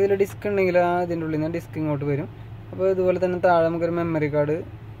 അപ്പോൾ നമുക്കിതിൽ ഡിസ്ക് ഉണ്ടെങ്കിൽ അതിൻ്റെ ഉള്ളിൽ നിന്ന് ഡിസ്ക് ഇങ്ങോട്ട് വരും. അപ്പോൾ ഇതുപോലെ തന്നെ താഴെ നമുക്കൊരു മെമ്മറി കാർഡ്,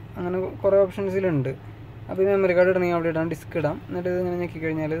 അങ്ങനെ കുറേ ഓപ്ഷൻസിലുണ്ട്. അപ്പോൾ ഈ മെമ്മറി കാർഡ് ഇടണമെങ്കിൽ അവിടെ ഇടാം, ഡിസ്ക് ഇടാം, എന്നിട്ട് ഇതിങ്ങനെ ഞെക്കി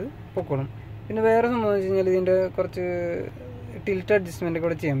കഴിഞ്ഞാൽ ഇത് പൊക്കോളും. പിന്നെ വേറെ സംഭവം വെച്ച് കഴിഞ്ഞാൽ ഇതിൻ്റെ കുറച്ച് ടിൽറ്റ് അഡ്ജസ്റ്റ്മെൻ്റ്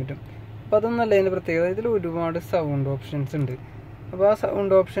കൂടെ ചെയ്യാൻ പറ്റും. അപ്പോൾ അതൊന്നല്ല ഇതിൻ്റെ പ്രത്യേകത, ഇതിൽ ഒരുപാട് സൗണ്ട് ഓപ്ഷൻസ് ഉണ്ട്. അപ്പോൾ ആ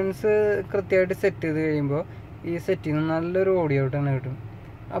സൗണ്ട് ഓപ്ഷൻസ് കൃത്യമായിട്ട് സെറ്റ് ചെയ്ത് കഴിയുമ്പോൾ ഈ സെറ്റിൽ നിന്ന് നല്ലൊരു ഓഡിയോ ഔട്ട് തന്നെ കിട്ടും.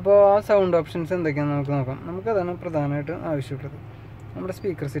 അപ്പോൾ ആ സൗണ്ട് ഓപ്ഷൻസ് എന്തൊക്കെയാണെന്ന് നമുക്ക് നോക്കാം. നമുക്കതാണ് പ്രധാനമായിട്ടും ആവശ്യമുള്ളത്, നമ്മുടെ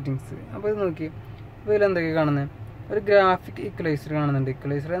സ്പീക്കർ സെറ്റിങ്സ്. അപ്പോൾ ഇത് നോക്കി, അപ്പോൾ ഇതിലെന്തൊക്കെയാണ് കാണുന്നത്? ഒരു ഗ്രാഫിക് ഇക്വലൈസർ കാണുന്നുണ്ട്.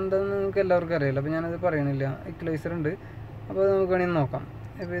 ഇക്വലൈസർ എന്താണെന്ന് നിങ്ങൾക്ക് എല്ലാവർക്കും അറിയില്ല, അപ്പോൾ ഞാനത് പറയണില്ല. ഇക്വലൈസർ ഉണ്ട്, അപ്പോൾ അത് നമുക്ക് വേണമെങ്കിൽ നോക്കാം.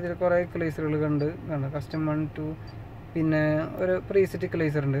 ഇപ്പോൾ ഇതിൽ കുറേ ഇക്വലൈസറുകൾ കണ്ട് കസ്റ്റം 1, 2, പിന്നെ ഒരു പ്രീസെറ്റ്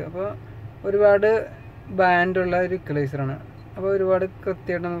ഇക്വലൈസർ ഉണ്ട്. അപ്പോൾ ഒരുപാട് ബാൻഡുള്ള ഒരു ഇക്വലൈസറാണ്. അപ്പോൾ ഒരുപാട്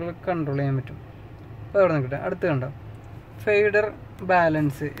കൃത്യമായിട്ട് നമുക്ക് കൺട്രോൾ ചെയ്യാൻ പറ്റും. അപ്പോൾ അവിടെ നിൽക്കട്ടെ, അടുത്ത് കണ്ടോ ഫെയ്ഡർ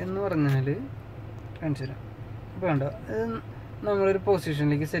ബാലൻസ് എന്ന് പറഞ്ഞാൽ കാണിച്ചു തരാം. അപ്പോൾ കണ്ടോ, ഇത് നമ്മളൊരു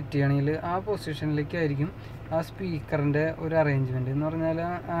പൊസിഷനിലേക്ക് സെറ്റ് ചെയ്യുകയാണെങ്കിൽ ആ പൊസിഷനിലേക്കായിരിക്കും ആ സ്പീക്കറിൻ്റെ ഒരു അറേഞ്ച്മെൻറ്റ് എന്ന് പറഞ്ഞാൽ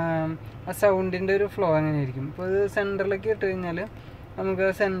ആ സൗണ്ടിൻ്റെ ഒരു ഫ്ലോ എങ്ങനെയായിരിക്കും. ഇപ്പോൾ ഇത് സെൻറ്ററിലേക്ക് ഇട്ട് കഴിഞ്ഞാൽ നമുക്ക്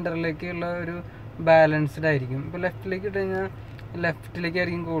സെൻറ്ററിലേക്കുള്ള ഒരു ബാലൻസ്ഡ് ആയിരിക്കും. ഇപ്പോൾ ലെഫ്റ്റിലേക്ക് ഇട്ട് കഴിഞ്ഞാൽ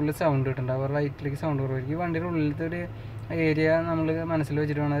ലെഫ്റ്റിലേക്കായിരിക്കും കൂടുതൽ സൗണ്ട് കിട്ടുന്നുണ്ടാവുക, റൈറ്റിലേക്ക് സൗണ്ട് കുറവായിരിക്കും. ഈ വണ്ടിയുടെ ഉള്ളിലത്തെ ഒരു ഏരിയ നമ്മൾ മനസ്സിൽ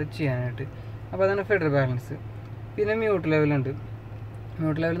വെച്ചിട്ട് വേണം അത് ചെയ്യാനായിട്ട്. അപ്പോൾ അതാണ് ഫെഡർ ബാലൻസ്. പിന്നെ മ്യൂട്ട് ലെവലുണ്ട്.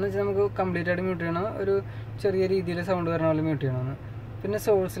 മ്യൂട്ട് ലെവൽ എന്ന് വെച്ചാൽ നമുക്ക് കംപ്ലീറ്റ് ആയിട്ട് മ്യൂട്ട് ചെയ്യണം, ഒരു ചെറിയ രീതിയിൽ സൗണ്ട് വരണ പോലെ മ്യൂട്ട് ചെയ്യണമെന്ന്. പിന്നെ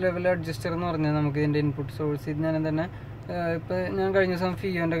സോഴ്സ് ലെവൽ അഡ്ജസ്റ്റർ എന്ന് പറഞ്ഞാൽ നമുക്ക് ഇതിൻ്റെ ഇൻപുട്ട് സോഴ്സ് ഇത് ഞാൻ തന്നെ ഇപ്പോൾ ഞാൻ കഴിഞ്ഞ ദിവസം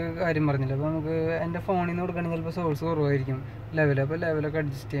ഫിയോൻ്റെ കാര്യം പറഞ്ഞില്ല. അപ്പോൾ നമുക്ക് എൻ്റെ ഫോണിൽ നിന്ന് കൊടുക്കുകയാണെങ്കിൽ ചിലപ്പോൾ സോഴ്സ് കുറവായിരിക്കും ലെവൽ, അപ്പോൾ ലെവലൊക്കെ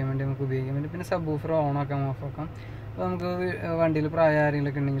അഡ്ജസ്റ്റ് ചെയ്യാൻ വേണ്ടി നമുക്ക് ഉപയോഗിക്കാൻ പറ്റും. പിന്നെ സബ് ഊഫർ ഓൺ ആക്കാം, ഓഫ് ആക്കാം. അപ്പോൾ നമുക്ക് വണ്ടിയിൽ പ്രായ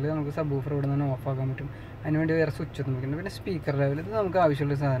ആരെങ്കിലൊക്കെ ഉണ്ടെങ്കിൽ നമുക്ക് സബ് ഊഫർ ഇവിടെ നിന്ന് ഓഫ് ആക്കാൻ പറ്റും. അതിനുവേണ്ടി വേറെ സ്വിച്ച് ഒന്നും വെക്കുന്നുണ്ട്. പിന്നെ സ്പീക്കർ ലെവൽ ഇത് നമുക്ക്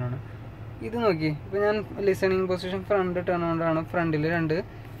ആവശ്യമുള്ള സാധനമാണ്. ഇത് നോക്കി, ഇപ്പോൾ ഞാൻ ലിസണിങ് പൊസിഷൻ ഫ്രണ്ട് ടേൺ കൊണ്ടാണ് ഫ്രണ്ടിൽ 2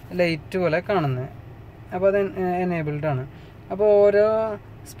 ലൈറ്റ് പോലെ കാണുന്നത്. അപ്പോൾ അത് എനേബിൾഡ് ആണ്. അപ്പോൾ ഓരോ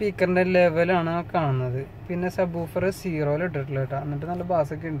സ്പീക്കറിൻ്റെ ലെവലാണ് കാണുന്നത്. പിന്നെ സബ് ഊഫർ 0 ഇട്ടിട്ടില്ല കേട്ടോ, എന്നിട്ട് നല്ല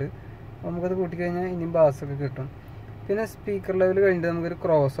ബാസൊക്കെ ഉണ്ട്. അപ്പോൾ നമുക്കത് കൂട്ടിക്കഴിഞ്ഞാൽ ഇനിയും ബാസൊക്കെ കിട്ടും. പിന്നെ സ്പീക്കർ ലെവൽ കഴിഞ്ഞിട്ട് നമുക്കൊരു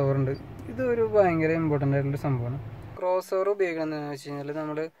ക്രോസ് ഓവർ ഉണ്ട്. ഇതൊരു ഭയങ്കര ഇമ്പോർട്ടൻ്റ് ആയിട്ടുള്ള സംഭവമാണ്. ക്രോസ് ഓവർ ഉപയോഗിക്കണം എന്താണെന്ന് വെച്ച് കഴിഞ്ഞാൽ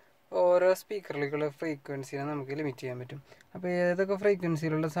നമ്മൾ ഓരോ സ്പീക്കറിലേക്കുള്ള ഫ്രീക്വൻസിനെ നമുക്ക് ലിമിറ്റ് ചെയ്യാൻ പറ്റും. അപ്പോൾ ഏതൊക്കെ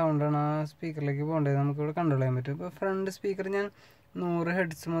ഫ്രീക്വൻസിയിലുള്ള സൗണ്ടാണ് ആ സ്പീക്കറിലേക്ക് പോകേണ്ടത് നമുക്കിവിടെ കൺട്രോൾ ചെയ്യാൻ പറ്റും. ഇപ്പോൾ ഫ്രണ്ട് സ്പീക്കർ ഞാൻ 100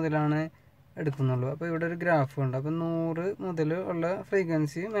 ഹെഡ്സ് മുതലാണ് എടുക്കുന്നുള്ളൂ. അപ്പോൾ ഇവിടെ ഒരു ഗ്രാഫ് ഉണ്ട്. അപ്പോൾ 100 മുതൽ ഉള്ള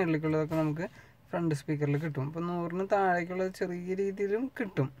ഫ്രീക്വൻസി മേളിലേക്കുള്ളതൊക്കെ നമുക്ക് ഫ്രണ്ട് സ്പീക്കറിൽ കിട്ടും. അപ്പോൾ 100-ന് താഴേക്കുള്ളത് ചെറിയ രീതിയിലും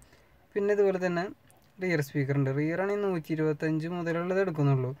കിട്ടും. പിന്നെ ഇതുപോലെ തന്നെ റിയർ സ്പീക്കർ ഉണ്ട്. റിയറാണെങ്കിൽ 125 മുതലുള്ളത്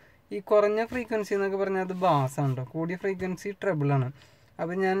എടുക്കുന്നുള്ളൂ. ഈ കുറഞ്ഞ ഫ്രീക്വൻസി എന്നൊക്കെ പറഞ്ഞാൽ അത് ബാസാണ് കേട്ടോ, കൂടിയ ഫ്രീക്വൻസി ട്രബിളാണ്.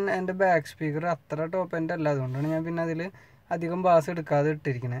 അപ്പോൾ ഞാൻ എൻ്റെ ബാക്ക് സ്പീക്കർ അത്ര ടോപ്പ് എൻ്റെ അല്ല, അതുകൊണ്ടാണ് ഞാൻ പിന്നെ അതിൽ അധികം ബാസ് എടുക്കാതെ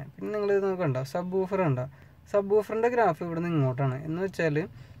ഇട്ടിരിക്കുന്നത്. പിന്നെ നിങ്ങളിത് നോക്കണ്ടോ, സബ് ഊഫർ ഉണ്ടോ? സബ് ഊഫറിൻ്റെ ഗ്രാഫ് ഇവിടെ നിന്ന് ഇങ്ങോട്ടാണ്. എന്ന് വെച്ചാൽ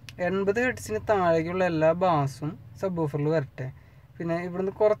 80 ഹെഡ്സിന് താഴേക്കുള്ള എല്ലാ ബാസും സബ് ഊഫറിൽ വരട്ടെ. പിന്നെ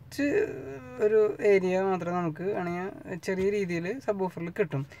ഇവിടുന്ന് കുറച്ച് ഒരു ഏരിയ മാത്രമേ നമുക്ക് വേണമെങ്കിൽ ചെറിയ രീതിയിൽ സബ് ഊഫറിൽ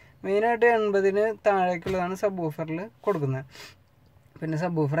കിട്ടും. മെയിനായിട്ട് 80-ന് താഴേക്കുള്ളതാണ് സബ് ഊഫറിൽ കൊടുക്കുന്നത്. പിന്നെ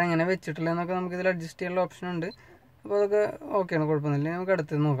സബ് ഊഫർ എങ്ങനെ വെച്ചിട്ടില്ലെന്നൊക്കെ നമുക്കിതിൽ അഡ്ജസ്റ്റ് ചെയ്യാനുള്ള ഓപ്ഷൻ ഉണ്ട്. അപ്പോൾ അതൊക്കെ ഓക്കെയാണ്, കുഴപ്പമൊന്നുമില്ല. നമുക്ക്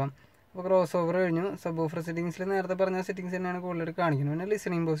അടുത്ത് നോക്കാം. അപ്പോൾ ക്രോസ് ഓവർ കഴിഞ്ഞു. സബ് ഊഫർ സെറ്റിങ്സിൽ നേരത്തെ പറഞ്ഞ സെറ്റിങ്സ് തന്നെയാണ് കൂടുതലായിട്ട് കാണിക്കുന്നത്. പിന്നെ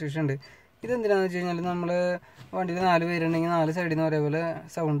ലിസണിങ് പൊസിഷൻ ഉണ്ട്. ഇതെന്തിനാണെന്ന് വെച്ച് കഴിഞ്ഞാൽ നമ്മൾ വണ്ടിയിൽ 4 പേരുണ്ടെങ്കിൽ 4 സൈഡിൽ നിന്ന് ഒരേപോലെ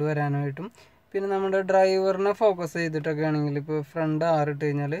സൗണ്ട് വരാനായിട്ടും പിന്നെ നമ്മുടെ ഡ്രൈവറിനെ ഫോക്കസ് ചെയ്തിട്ടൊക്കെ ആണെങ്കിൽ ഇപ്പോൾ ഫ്രണ്ട് 6 ഇട്ട്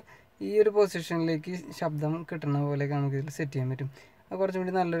കഴിഞ്ഞാൽ ഈ ഒരു പൊസിഷനിലേക്ക് ശബ്ദം കിട്ടുന്ന പോലെയൊക്കെ നമുക്ക് ഇതിൽ സെറ്റ് ചെയ്യാൻ പറ്റും. അത് കുറച്ചും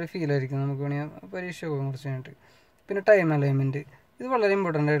കൂടി നല്ലൊരു ഫീലായിരിക്കും നമുക്ക് വേണമെങ്കിൽ പരീക്ഷ പോകും കുറച്ച് കഴിഞ്ഞിട്ട്. പിന്നെ ടൈം അലൈൻമെൻറ്റ്, ഇത് വളരെ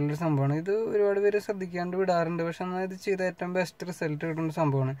ഇമ്പോർട്ടൻ്റ് ആയിട്ടുള്ളൊരു സംഭവമാണ്. ഇത് ഒരുപാട് പേര് ശ്രദ്ധിക്കാണ്ട് വിടാറുണ്ട്, പക്ഷെ എന്നാൽ ഇത് ചെയ്ത ഏറ്റവും ബെസ്റ്റ് റിസൾട്ട് കിട്ടുന്ന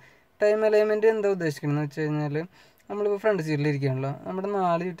സംഭവമാണ്. ടൈം അലൈൻമെൻറ്റ് എന്താ ഉദ്ദേശിക്കുന്നത് വെച്ച് കഴിഞ്ഞാൽ നമ്മളിപ്പോൾ ഫ്രണ്ട് സീറ്റിൽ ഇരിക്കുകയാണല്ലോ, നമ്മുടെ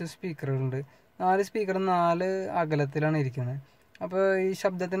 4 ചുറ്റും സ്പീക്കറുകളുണ്ട്. 4 സ്പീക്കർ 4 അകലത്തിലാണ് ഇരിക്കുന്നത്. അപ്പോൾ ഈ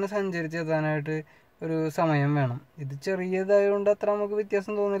ശബ്ദത്തിന് സഞ്ചരിച്ചെത്താനായിട്ട് ഒരു സമയം വേണം. ഇത് ചെറിയതായതുകൊണ്ട് അത്ര നമുക്ക്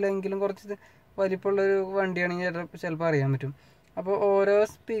വ്യത്യാസം തോന്നില്ല, എങ്കിലും കുറച്ച് വലിപ്പമുള്ളൊരു വണ്ടിയാണെങ്കിൽ ചിലപ്പോൾ അറിയാൻ പറ്റും. അപ്പോൾ ഓരോ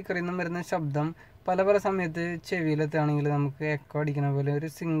സ്പീക്കറിൽ നിന്നും വരുന്ന ശബ്ദം പല സമയത്ത് ചെവിയിലെത്തുകയാണെങ്കിൽ നമുക്ക് എക്കോ അടിക്കുന്ന പോലെ ഒരു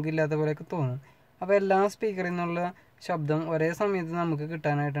സിങ്ക് ഇല്ലാത്ത പോലെയൊക്കെ തോന്നും. അപ്പോൾ എല്ലാ സ്പീക്കറിൽ നിന്നുള്ള ശബ്ദം ഒരേ സമയത്ത് നമുക്ക്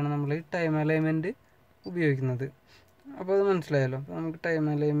കിട്ടാനായിട്ടാണ് നമ്മൾ ടൈം അലൈൻമെൻറ്റ് ഉപയോഗിക്കുന്നത്. അപ്പോൾ അത് മനസ്സിലായല്ലോ. അപ്പോൾ നമുക്ക് ടൈം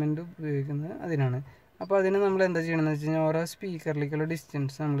അലൈൻമെൻറ്റ് ഉപയോഗിക്കുന്നത് അതിനാണ്. അപ്പോൾ അതിന് നമ്മൾ എന്താ ചെയ്യണമെന്ന് വെച്ച് കഴിഞ്ഞാൽ ഓരോ സ്പീക്കറിലേക്കുള്ള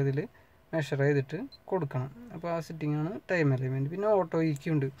ഡിസ്റ്റൻസ് നമ്മളിതിൽ മെഷർ ചെയ്തിട്ട് കൊടുക്കണം. അപ്പോൾ ആ സെറ്റിങ്ങാണ് ടൈം അലൈൻമെൻറ്റ്. പിന്നെ ഓട്ടോ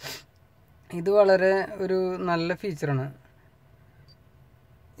ഇക്യു ഉണ്ട്. ഇത് വളരെ ഒരു നല്ല ഫീച്ചറാണ്.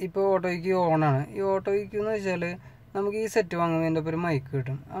 ഇപ്പോൾ ഓട്ടോ ഇക്യു ഓണാണ്. ഈ ഓട്ടോ ഇക്യു എന്ന് വെച്ചാൽ നമുക്ക് ഈ സെറ്റ് വാങ്ങുന്നതിൻ്റെ ഒപ്പം ഒരു മൈക്ക്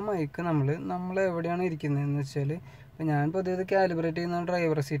കിട്ടും. ആ മൈക്ക് നമ്മൾ എവിടെയാണ് ഇരിക്കുന്നതെന്ന് വെച്ചാൽ, ഇപ്പോൾ ഞാൻ പൊതുവെ ഇത് കാലിബ്രേറ്റ് ചെയ്യുന്ന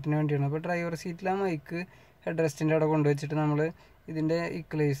ഡ്രൈവർ സീറ്റിന് വേണ്ടിയാണ്. അപ്പോൾ ഡ്രൈവർ സീറ്റിൽ ആ മൈക്ക് ഹെഡ് റെസ്റ്റിൻ്റെ അവിടെ കൊണ്ടുവച്ചിട്ട് നമ്മൾ ഇതിൻ്റെ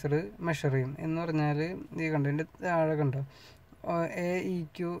ഇക്വലൈസർ മെഷർ ചെയ്യും. എന്ന് പറഞ്ഞാൽ ഈ കണ്ടോ ഇതിൻ്റെ താഴെ കണ്ടോ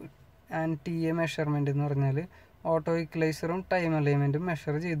AEQ ആൻഡ് TA മെഷർമെൻറ്റ് എന്ന് പറഞ്ഞാൽ ഓട്ടോ ഇക്വലൈസറും ടൈം അലൈൻമെൻറ്റും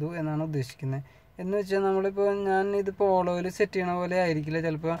മെഷർ ചെയ്തു എന്നാണ് ഉദ്ദേശിക്കുന്നത്. എന്ന് വെച്ചാൽ നമ്മളിപ്പോൾ ഇത് പോളോയിൽ സെറ്റ് ചെയ്യണ പോലെ ആയിരിക്കില്ല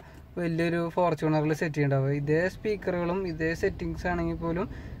ചിലപ്പോൾ വലിയൊരു ഫോർച്യൂണറിൽ സെറ്റ് ചെയ്യണ്ടാവുക. ഇതേ സ്പീക്കറുകളും ഇതേ സെറ്റിങ്സ് ആണെങ്കിൽ പോലും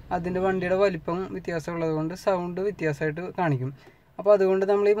അതിൻ്റെ വണ്ടിയുടെ വലിപ്പം വ്യത്യാസമുള്ളത് കൊണ്ട് സൗണ്ട് വ്യത്യാസമായിട്ട് കാണിക്കും. അപ്പോൾ അതുകൊണ്ട്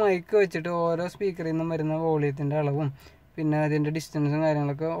നമ്മൾ ഈ മൈക്ക് വെച്ചിട്ട് ഓരോ സ്പീക്കറിൽ നിന്നും വരുന്ന വോളിയത്തിൻ്റെ അളവും പിന്നെ അതിൻ്റെ ഡിസ്റ്റൻസും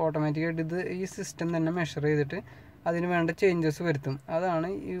കാര്യങ്ങളൊക്കെ ഓട്ടോമാറ്റിക്കായിട്ട് ഈ സിസ്റ്റം തന്നെ മെഷർ ചെയ്തിട്ട് അതിന് വേണ്ട ചേഞ്ചസ് വരുത്തും. അതാണ്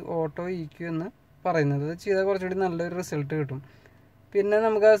ഈ ഓട്ടോ ഇക്യു എന്ന് പറയുന്നത്. അത് ചെയ്താൽ കുറച്ചുകൂടി നല്ലൊരു റിസൾട്ട് കിട്ടും. പിന്നെ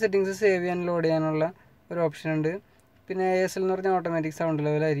നമുക്ക് ആ സെറ്റിങ്സ് സേവ് ചെയ്യാൻ ലോഡ് ചെയ്യാനുള്ള ഒരു ഓപ്ഷൻ ഉണ്ട്. പിന്നെ ASL എന്ന് പറഞ്ഞാൽ ഓട്ടോമാറ്റിക് സൗണ്ട്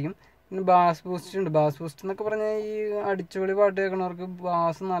ലെവലായിരിക്കും. പിന്നെ ബാസ് ബൂസ്റ്റ് ഉണ്ട്. ബാസ് ബൂസ്റ്റ് എന്നൊക്കെ പറഞ്ഞാൽ ഈ അടിച്ചുപൊളി പാട്ട് കേൾക്കുന്നവർക്ക്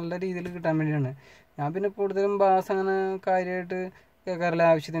ബാസ് നല്ല രീതിയിൽ കിട്ടാൻ വേണ്ടിയാണ്. ഞാൻ പിന്നെ കൂടുതലും ബാസ് അങ്ങനെ കാര്യമായിട്ട് കേൾക്കാറില്ല,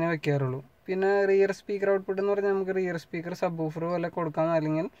 ആവശ്യത്തിനെ വെക്കാറുള്ളൂ. പിന്നെ റിയർ സ്പീക്കർ ഔട്ട്പുട്ട് എന്ന് പറഞ്ഞാൽ നമുക്ക് റിയർ സ്പീക്കർ സബ് ഊഫർ പോലെ കൊടുക്കാം,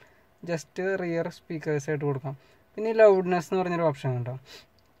 അല്ലെങ്കിൽ ജസ്റ്റ് റിയർ സ്പീക്കേഴ്സായിട്ട് കൊടുക്കാം. പിന്നെ ഈ ലൗഡ്നെസ് എന്ന് പറഞ്ഞൊരു ഓപ്ഷൻ ഉണ്ടോ,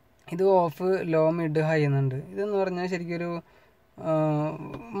 ഇത് ഓഫ്, ലോ, മിഡ്, ഹൈ എന്നുണ്ട്. ഇതെന്ന് പറഞ്ഞാൽ ശരിക്കും ഒരു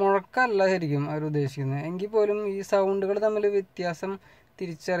മുഴക്കമല്ല ശരിക്കും അവർ ഉദ്ദേശിക്കുന്നത്, എങ്കിൽ പോലും ഈ സൗണ്ടുകൾ തമ്മിൽ വ്യത്യാസം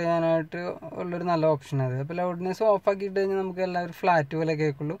തിരിച്ചറിയാനായിട്ട് ഉള്ളൊരു നല്ല ഓപ്ഷനാണ് അത്. അപ്പോൾ ലൗഡ്നെസ് ഓഫാക്കി ഇട്ട് കഴിഞ്ഞാൽ നമുക്ക് എല്ലാവരും ഫ്ലാറ്റ് പോലെ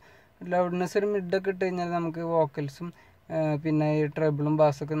കേൾക്കുള്ളൂ. ലൗഡ്നെസ് ഒരു മിഡൊക്കെ ഇട്ട് കഴിഞ്ഞാൽ നമുക്ക് വോക്കൽസും പിന്നെ ഈ ട്രബിളും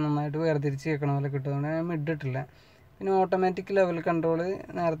ബാസൊക്കെ നന്നായിട്ട് വേർതിരിച്ച് കേൾക്കണ പോലെ കിട്ടും. അതുകൊണ്ട് മിഡ് ഇട്ടില്ല. പിന്നെ ഓട്ടോമാറ്റിക് ലെവൽ കൺട്രോൾ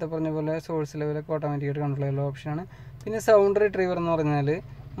നേരത്തെ പറഞ്ഞ പോലെ സോഴ്സ് ലെവലൊക്കെ ഓട്ടോമാറ്റിക്കായിട്ട് കൺട്രോൾ ചെയ്യുന്ന ഓപ്ഷനാണ്. പിന്നെ സൗണ്ട് റിട്രീവർ എന്ന് പറഞ്ഞാൽ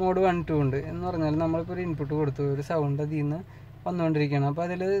മോഡ് 1, 2 ഉണ്ട്. എന്ന് പറഞ്ഞാൽ നമ്മളിപ്പോൾ ഒരു ഇൻപുട്ട് കൊടുത്തു, ഒരു സൗണ്ട് അതിൽ നിന്ന് വന്നുകൊണ്ടിരിക്കുകയാണ്. അപ്പോൾ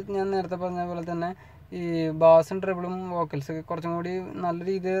അതിൽ ഞാൻ നേരത്തെ പറഞ്ഞ പോലെ തന്നെ ഈ ബാസും ട്രിബിളും വോക്കൽസൊക്കെ കുറച്ചും കൂടി നല്ല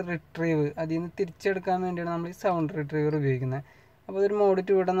രീതിയിൽ റിട്രീവ് അതിൽ നിന്ന് തിരിച്ചെടുക്കാൻ വേണ്ടിയാണ് നമ്മൾ ഈ സൗണ്ട് റിട്രീവർ ഉപയോഗിക്കുന്നത്. അപ്പോൾ അതൊരു മോഡ്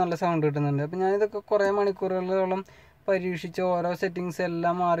 2 നല്ല സൗണ്ട് കിട്ടുന്നുണ്ട്. അപ്പോൾ ഞാനിതൊക്കെ കുറേ മണിക്കൂറുകളോളം പരീക്ഷിച്ച് ഓരോ സെറ്റിങ്സ്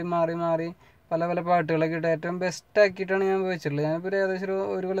എല്ലാം മാറി പല പാട്ടുകളൊക്കെ ഇട്ട് ഏറ്റവും ബെസ്റ്റ് ആക്കിയിട്ടാണ് ഞാൻ വെച്ചിട്ടുള്ളത്. ഞാനിപ്പോൾ ഏകദേശം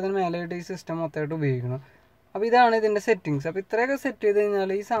ഒരു കൊല്ലത്തിന് മേലെയായിട്ട് ഈ സിസ്റ്റം മൊത്തമായിട്ട് ഉപയോഗിക്കണം. അപ്പോൾ ഇതാണ് ഇതിൻ്റെ സെറ്റിങ്സ്. അപ്പോൾ ഇത്രയൊക്കെ സെറ്റ് ചെയ്ത് കഴിഞ്ഞാൽ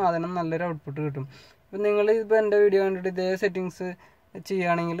ഈ സാധനം നല്ലൊരു ഔട്ട്പുട്ട് കിട്ടും. അപ്പോൾ നിങ്ങൾ ഇപ്പോൾ എൻ്റെ വീഡിയോ കണ്ടിട്ട് ഇതേ സെറ്റിങ്സ്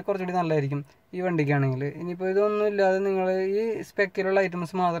ചെയ്യുകയാണെങ്കിൽ കുറച്ചുകൂടി നല്ലതായിരിക്കും ഈ വണ്ടിക്കാണെങ്കിൽ. ഇനിയിപ്പോൾ ഇതൊന്നും ഇല്ലാതെ നിങ്ങൾ ഈ സ്പെക്കിലുള്ള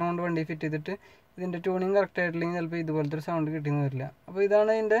ഐറ്റംസ് മാത്രം കൊണ്ട് വണ്ടി ഫിറ്റ് ചെയ്തിട്ട് ഇതിൻ്റെ ട്യൂണിങ് കറക്റ്റ് ആയിട്ടില്ലെങ്കിൽ ചിലപ്പോൾ ഇതുപോലത്തെ ഒരു സൗണ്ട് കിട്ടിയെന്ന് വരില്ല. അപ്പോൾ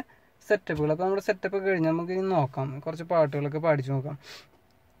ഇതാണ് ഇതിൻ്റെ സെറ്റപ്പുകൾ. അപ്പോൾ നമ്മുടെ സെറ്റപ്പ് കഴിഞ്ഞാൽ നമുക്ക് ഇനി നോക്കാം, കുറച്ച് പാട്ടുകളൊക്കെ പാടിച്ച് നോക്കാം.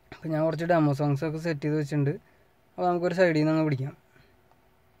 അപ്പോൾ ഞാൻ കുറച്ച് ഡെമോ സോങ്സൊക്കെ സെറ്റ് ചെയ്ത് വെച്ചിട്ടുണ്ട്. അപ്പോൾ നമുക്കൊരു സൈഡിൽ നിന്ന് അങ്ങ് പിടിക്കാം.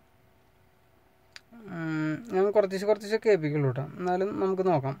 ഞാൻ കുറച്ച് കേൾപ്പിക്കുള്ളൂ കേട്ടോ, എന്നാലും നമുക്ക്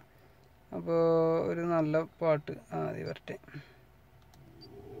നോക്കാം. അപ്പോൾ ഒരു നല്ല പാട്ട് ആദ്യം വരട്ടെ.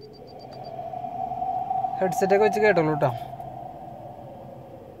 ഹെഡ്സെറ്റൊക്കെ വെച്ച് കേട്ടോളൂ കേട്ടോ.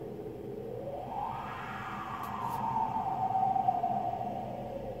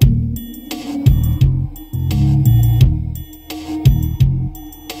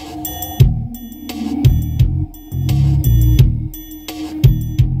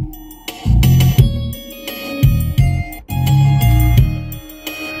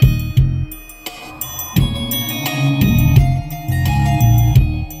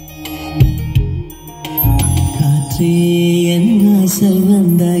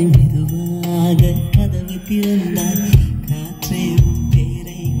 வந்தாய் மெதுவாக கதவை திறந்தாய் காற்றே உன்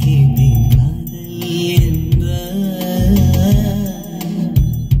பேரை கேட்டேன் காதல் என்ற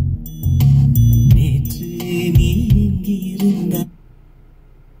நேற்று நீ எங்கிருந்தாய்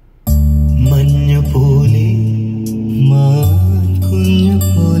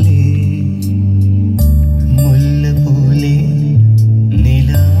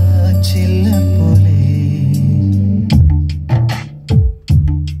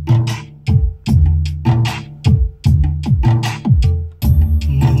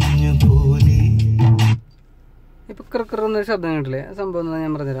നല്ലൊരു ശബ്ദം കിട്ടില്ലേ? സംഭവം എന്താ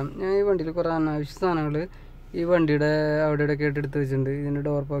ഞാൻ പറഞ്ഞുതരാം. ഞാൻ ഈ വണ്ടിയിൽ കുറേ അനാവശ്യ സാധനങ്ങൾ ഈ വണ്ടിയുടെ അവിടെയൊക്കെ ആയിട്ട് എടുത്ത് വെച്ചിട്ടുണ്ട്. ഇതിൻ്റെ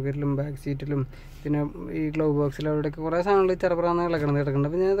ഡോർ പോക്കറ്റിലും ബാക്ക് സീറ്റിലും പിന്നെ ഈ ഗ്ലൗ ബോക്സിലും അവിടെയൊക്കെ കുറേ സാധനങ്ങൾ ചെറുപ്രാന്ന് കിടക്കുന്നുണ്ട്.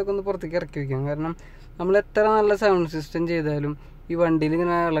 അപ്പോൾ ഞാൻ ഇതൊക്കെ ഒന്ന് പുറത്തേക്ക് ഇറക്കി വയ്ക്കാം. കാരണം നമ്മൾ എത്ര നല്ല സൗണ്ട് സിസ്റ്റം ചെയ്താലും ഈ വണ്ടിയിൽ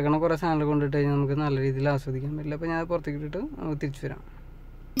ഇങ്ങനെ ഇളകണ കുറേ സാധനങ്ങൾ കൊണ്ടിട്ട് കഴിഞ്ഞാൽ നമുക്ക് നല്ല രീതിയിൽ ആസ്വദിക്കാൻ പറ്റില്ല. അപ്പോൾ ഞാൻ പുറത്തേക്ക് ഇട്ടിട്ട് നമുക്ക് തിരിച്ചു വരാം.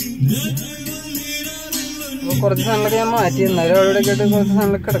 അപ്പോൾ കുറച്ച് സാധനങ്ങളൊക്കെ ഞാൻ മാറ്റി, എന്നാലും അവിടെയൊക്കെ ആയിട്ട് കുറച്ച്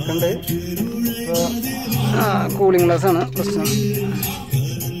സാധനങ്ങളൊക്കെ കിടക്കുന്നുണ്ട്. അപ്പോൾ കൂളിംഗ് ഗ്ലാസ് ആണ് പ്രശ്നം.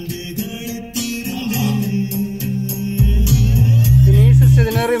 പിന്നെ ഈ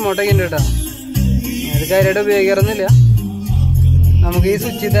സിസ്റ്റത്തിന് റിമോട്ടൊക്കെ ഉണ്ട് കേട്ടോ. അത് കാര്യമായിട്ട് ഉപയോഗിക്കാറൊന്നുമില്ല. നമുക്ക് ഈ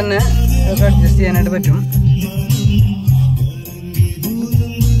സ്വിച്ചിൽ തന്നെ അഡ്ജസ്റ്റ് ചെയ്യാനായിട്ട് പറ്റും.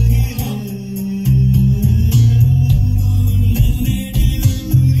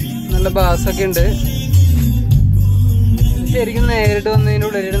 നല്ല ബാസൊക്കെ ഉണ്ട്. ശരിക്കും നേരിട്ട് വന്നതിൻ്റെ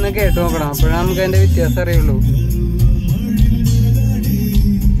ഉള്ളിലിരുന്ന് കേട്ട് നോക്കണം, അപ്പോഴാണ് നമുക്ക് അതിൻ്റെ വ്യത്യാസം അറിയുള്ളൂ.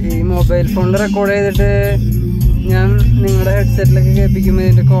 ഈ മൊബൈൽ ഫോണിൽ റെക്കോർഡ് ചെയ്തിട്ട് ഞാൻ നിങ്ങളുടെ ഹെഡ്സെറ്റിലൊക്കെ കേൾപ്പിക്കുമ്പോൾ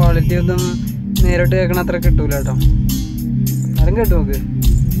ഇതിൻ്റെ ക്വാളിറ്റി ഒന്നും നേരിട്ട് കേൾക്കണ അത്ര കിട്ടൂല കേട്ടോ. ആരും കേട്ടു നോക്ക്.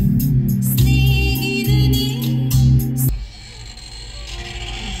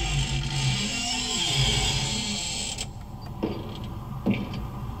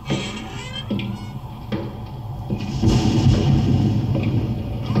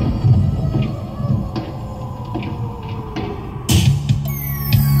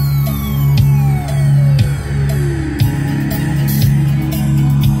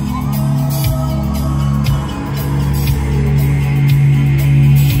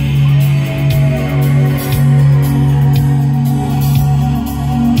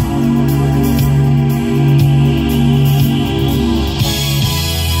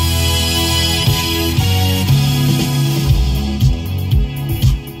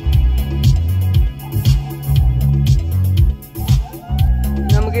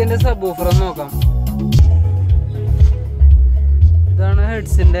 സബ് വൂഫർ ഒന്ന് നോക്കാം. ഇതാണ്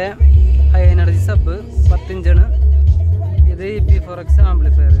ഹെഡ്സിൻ്റെ ഹൈ എനർജി സബ്, 10 ഇഞ്ചാണ്. ഇത് EP4X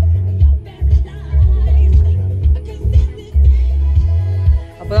ആംപ്ലിഫയർ.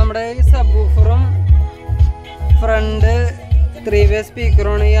 അപ്പോൾ നമ്മുടെ ഈ സബ് വൂഫറും ഫ്രണ്ട് 3-way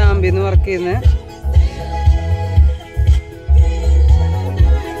സ്പീക്കറുമാണ് ഈ ആംബിന്ന് വർക്ക് ചെയ്യുന്നത്.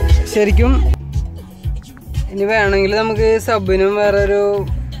 ശരിക്കും ഇനി വേണമെങ്കിൽ നമുക്ക് സബിനും വേറൊരു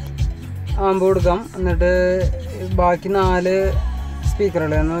ആമ്പ് കൊടുക്കാം. എന്നിട്ട് ബാക്കി 4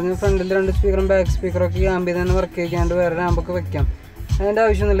 സ്പീക്കറുകൾ എന്ന് പറഞ്ഞാൽ ഫ്രണ്ടിൽ 2 സ്പീക്കറും ബാക്ക് സ്പീക്കറൊക്കെ ഈ ആമ്പിൽ തന്നെ വർക്ക് ചെയ്യാണ്ട് വേറൊരു ആമ്പൊക്കെ വെക്കാം. അതിൻ്റെ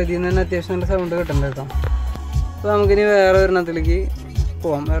ആവശ്യമൊന്നുമില്ല. ഇതിൽ നിന്ന് തന്നെ അത്യാവശ്യം നല്ല സൗണ്ട് കിട്ടണ്ട കേട്ടോ. അപ്പോൾ നമുക്കിനി വേറെ ഒരെണ്ണത്തിലേക്ക്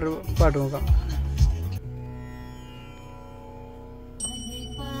പോവാം, വേറൊരു പാട്ട് നോക്കാം.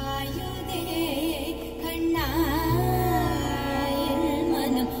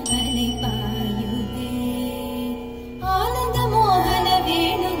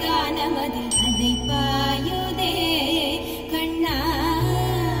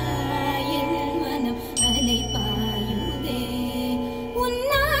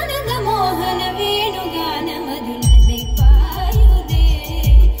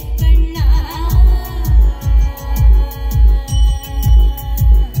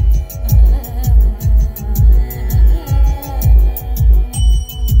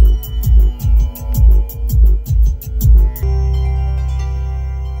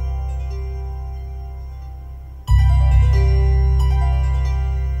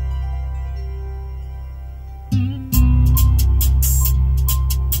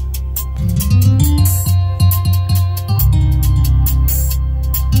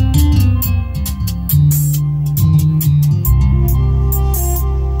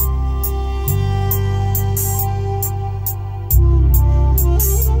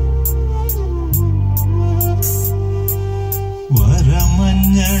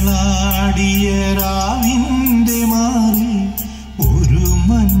 രാവിന്റെ മാറി ഒരു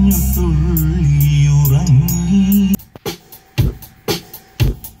മഞ്ഞു തുള്ളിയുറങ്ങി.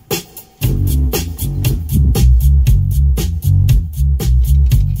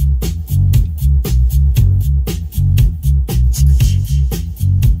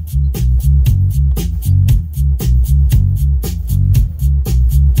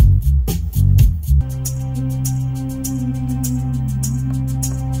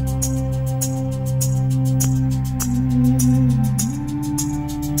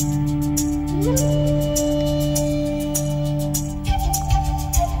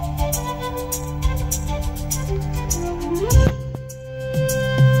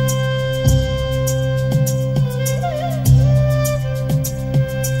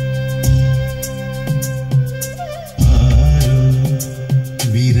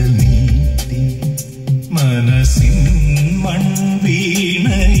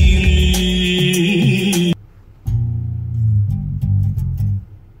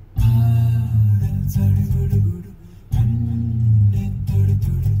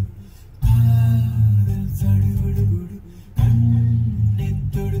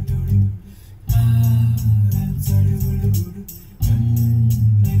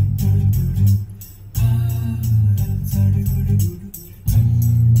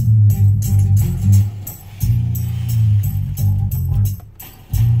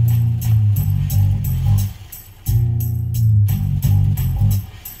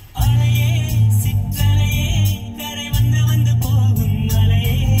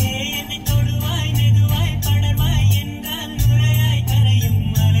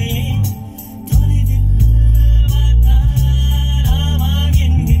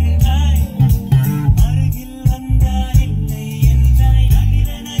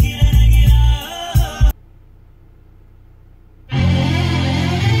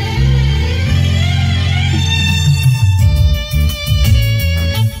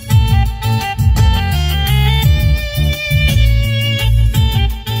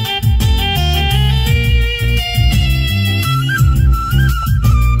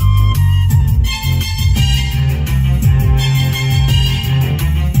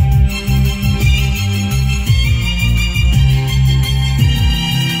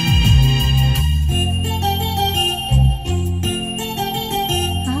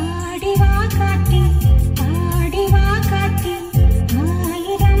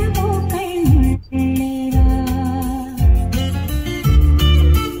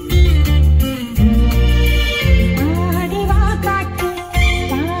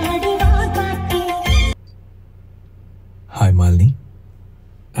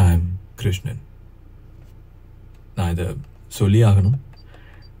 கிருஷ்ணன், நான் இதை சொல்லி ஆகணும்.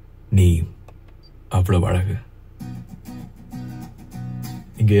 நீ அவ்வளவு அழகு.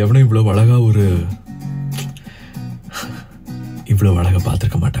 இங்க எவனும் இவ்வளவு அழகா இவ்வளவு அழகா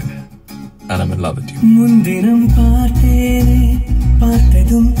பார்த்திருக்க மாட்டாங்க. I'm in love with you. முன்தினம் பார்த்தேனே,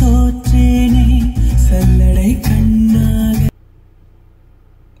 பார்த்ததும் തോറ്റേനേ, സല്ലടை കണ്ണാക.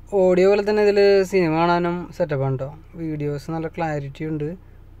 ഓഡിയോ പോലെ തന്നെ ഇതിൽ സിനിമ കാണാനും സെറ്റപ്പാണ് കേട്ടോ. വീഡിയോസ് നല്ല ക്ലാരിറ്റി ഉണ്ട്,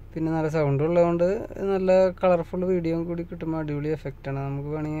 പിന്നെ നല്ല സൗണ്ട് ഉള്ളതുകൊണ്ട് നല്ല കളർഫുൾ വീഡിയോ കൂടി കിട്ടുമ്പോൾ അടിപൊളി എഫക്റ്റാണ്. നമുക്ക്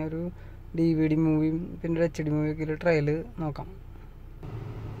വേണമെങ്കിൽ ഒരു DVD മൂവിയും പിന്നെ ഒരു HD മൂവിയൊക്കെ ട്രയൽ നോക്കാം.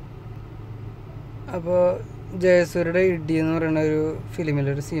 അപ്പോൾ ജയസൂര്യയുടെ ഇടി എന്ന് പറയുന്ന ഒരു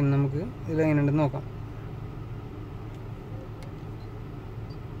ഫിലിമിലൊരു സീൻ നമുക്ക് ഇതിലെങ്ങനെയുണ്ടെന്ന് നോക്കാം.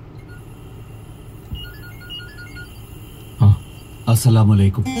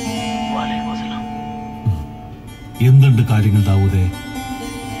 അസ്സലാമലൈക്കും. എന്തുണ്ട് കാര്യങ്ങൾ ദാവൂദേ?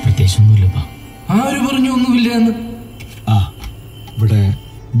 പ്രത്യേകിച്ചൊന്നുമില്ലപ്പാ. ആര് പറഞ്ഞു ഒന്നുമില്ല എന്ന്? ആ, ഇവിടെ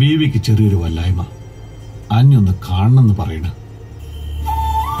ബീവിക്ക് ചെറിയൊരു വല്ലായ്മ, അന്യൊന്ന് കാണണമെന്ന് പറയണ.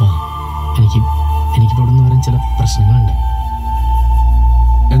 എനിക്കിവിടെ നിന്ന് വരാൻ ചില പ്രശ്നങ്ങളുണ്ട്.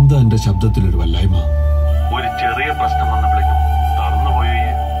 എന്താ എന്റെ ശബ്ദത്തിലൊരു വല്ലായ്മ? ഒരു ചെറിയ പ്രശ്നം വന്നപ്പോഴേക്കും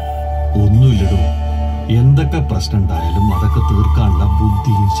തളർന്നുപോയോ? ഒന്നുമില്ലടോ. എന്തൊക്കെ പ്രശ്നം ഉണ്ടായാലും അതൊക്കെ തീർക്കാനുള്ള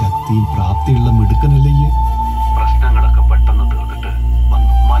ബുദ്ധിയും ശക്തിയും പ്രാപ്തിയുള്ള മിടുക്കനല്ലേ? പ്രശ്നങ്ങളൊക്കെ പെട്ടെന്ന് തീർന്നിട്ട്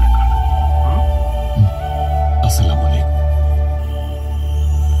വന്ന് ഉമ്മാനെ കാണാം. അസ്സലാമലൈക്കും.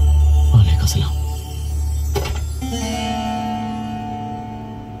 വലൈക്കും അസ്സലാം.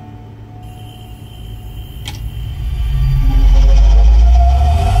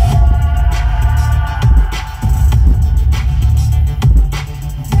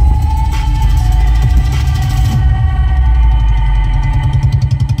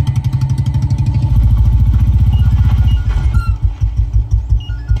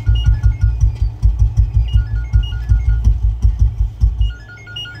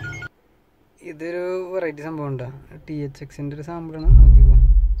 ഇതൊരു വെറൈറ്റി സംഭവം ഉണ്ടോ? THXന്റെ ഒരു സാമ്പിളാണ്. നോക്കിക്കോ.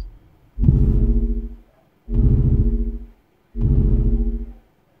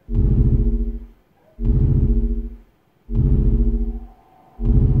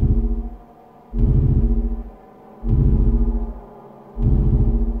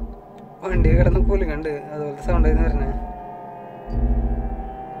 വണ്ടി കിടന്ന് കൂലിങ്ങണ്ട്, അതുപോലത്തെ സൗണ്ട് ആയിരുന്നു വരണേ.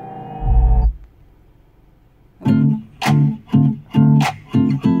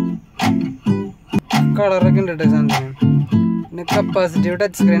 കളറൊക്കെ ഉണ്ട് കേട്ടോ സാധനത്തിന്. പിന്നെ കപ്പാസിറ്റീവ്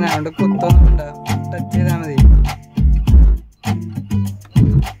ടച്ച് സ്ക്രീൻ ആയതുകൊണ്ട് കുത്തൊന്നും ഉണ്ടാവും, ടച്ച് ചെയ്താൽ മതി.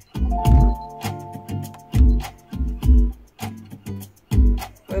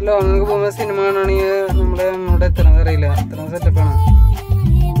 ലോങ്ങൊക്കെ പോകുമ്പോൾ സിനിമ കാണുകയാണെങ്കിൽ നമ്മുടെ എത്തണമെന്ന് അറിയില്ല, അത്ര സെറ്റപ്പാണ്.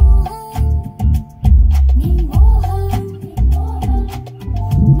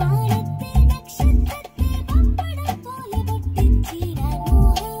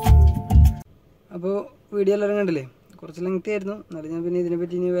 അപ്പോൾ വീഡിയോ എല്ലാവരും കണ്ടില്ലേ? കുറച്ച് ലെങ്തി ആയിരുന്നു, എന്നാലും ഞാൻ പിന്നെ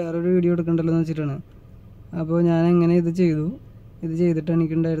ഇതിനെപ്പറ്റി ഇനി വേറൊരു വീഡിയോ എടുക്കണ്ടല്ലോ എന്ന് വെച്ചിട്ടാണ്. അപ്പോൾ ഞാൻ എങ്ങനെ ഇത് ചെയ്തിട്ട്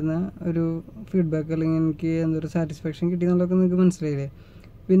എനിക്കുണ്ടായിരുന്ന ഒരു ഫീഡ്ബാക്ക് അല്ലെങ്കിൽ എനിക്ക് എന്തൊരു സാറ്റിസ്ഫാക്ഷൻ കിട്ടിയെന്നുള്ളതൊക്കെ നിങ്ങൾക്ക് മനസ്സിലായില്ലേ?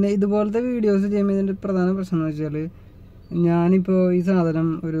 പിന്നെ ഇതുപോലത്തെ വീഡിയോസ് ചെയ്യുമ്പോൾ ഇതിൻ്റെ പ്രധാന പ്രശ്നം എന്ന് വെച്ചാൽ, ഞാനിപ്പോൾ ഈ സാധനം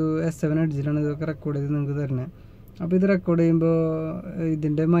ഒരു S7 എഡ്ജിലാണ് ഇതൊക്കെ റെക്കോർഡ് ചെയ്ത് നിങ്ങൾക്ക് തരുന്നത്. അപ്പോൾ ഇത് റെക്കോർഡ് ചെയ്യുമ്പോൾ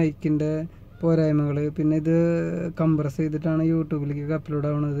ഇതിൻ്റെ മൈക്കിൻ്റെ പോരായ്മകൾ, പിന്നെ ഇത് കംപ്രസ് ചെയ്തിട്ടാണ് യൂട്യൂബിലേക്കൊക്കെ അപ്ലോഡ്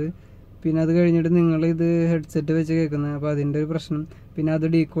ആവുന്നത്. പിന്നെ അത് കഴിഞ്ഞിട്ട് നിങ്ങളിത് ഹെഡ്സെറ്റ് വെച്ച് കേൾക്കുന്നത്, അപ്പോൾ അതിൻ്റെ ഒരു പ്രശ്നം. പിന്നെ അത്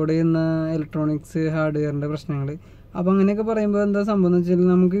ഡീകോഡ് ചെയ്യുന്ന ഇലക്ട്രോണിക്സ് ഹാർഡ്വെയറിൻ്റെ പ്രശ്നങ്ങൾ. അപ്പോൾ അങ്ങനെയൊക്കെ പറയുമ്പോൾ എന്താ സംഭവം എന്ന് വെച്ചാൽ,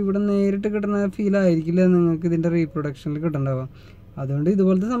 നമുക്ക് ഇവിടെ നേരിട്ട് കിട്ടുന്ന ഫീൽ ആയിരിക്കില്ല നിങ്ങൾക്ക് ഇതിൻ്റെ റീപ്രൊഡക്ഷനിൽ കിട്ടുന്നുണ്ടാവുക. അതുകൊണ്ട്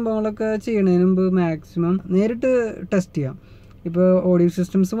ഇതുപോലത്തെ സംഭവങ്ങളൊക്കെ ചെയ്യുന്നതിന് മുമ്പ് മാക്സിമം നേരിട്ട് ടെസ്റ്റ് ചെയ്യാം. ഇപ്പോൾ ഓഡിയോ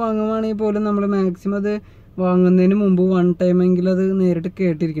സിസ്റ്റംസ് വാങ്ങുവാണെങ്കിൽ പോലും നമ്മൾ മാക്സിമം അത് വാങ്ങുന്നതിന് മുമ്പ് 1 ടൈമെങ്കിലും അത് നേരിട്ട്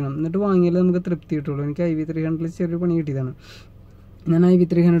കേട്ടിരിക്കണം. എന്നിട്ട് വാങ്ങിയാലേ നമുക്ക് തൃപ്തി കിട്ടുള്ളൂ. എനിക്ക് IV300 ചെറിയൊരു പണി കിട്ടിയതാണ്. ഞാൻ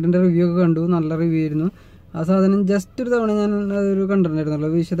IV300ൻ്റെ റിവ്യൂ ഒക്കെ കണ്ടു, നല്ല റിവ്യൂ ആയിരുന്നു. ആ സാധനം ജസ്റ്റ് ഒരു തവണ ഞാൻ അതൊരു കണ്ടിട്ടുണ്ടായിരുന്നുള്ളൂ,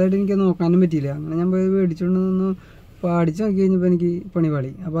 വിശദമായിട്ട് എനിക്ക് നോക്കാനും പറ്റിയില്ല. അങ്ങനെ ഞാൻ പോയി മേടിച്ചുകൊണ്ട് നിന്ന് പാടിച്ച് നോക്കി കഴിഞ്ഞപ്പോൾ എനിക്ക്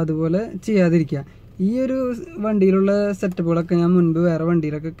പണിപാളി. അപ്പോൾ അതുപോലെ ചെയ്യാതിരിക്കുക. ഈ ഒരു വണ്ടിയിലുള്ള സെറ്റപ്പുകളൊക്കെ ഞാൻ മുൻപ് വേറെ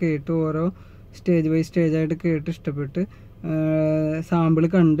വണ്ടിയിലൊക്കെ കേട്ട് ഓരോ സ്റ്റേജ് ബൈ സ്റ്റേജായിട്ട് കേട്ട് ഇഷ്ടപ്പെട്ട് സാമ്പിൾ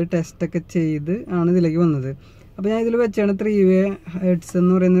കണ്ട് ടെസ്റ്റൊക്കെ ചെയ്ത് ആണ് ഇതിലേക്ക് വന്നത്. അപ്പോൾ ഞാൻ ഇതിൽ വെച്ചാണ് 3-way ഹെഡ്സ്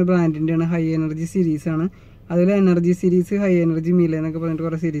എന്ന് പറയുന്ന ബ്രാൻഡിൻ്റെയാണ്, ഹൈ എനർജി സീരീസാണ്. അതിൽ energy series, high energy Meela എന്നൊക്കെ പറഞ്ഞിട്ട്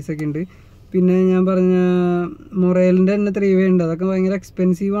കുറേ സീരീസൊക്കെ ഉണ്ട്. പിന്നെ ഞാൻ പറഞ്ഞ മൊറേലിൻ്റെ തന്നെ 3-way ഉണ്ട്. അതൊക്കെ ഭയങ്കര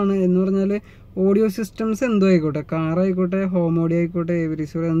എക്സ്പെൻസീവാണ്. എന്ന് പറഞ്ഞാൽ ഓഡിയോ സിസ്റ്റംസ് എന്തോ ആയിക്കോട്ടെ, കാറായിക്കോട്ടെ, ഹോം ഓഡിയോ ആയിക്കോട്ടെ,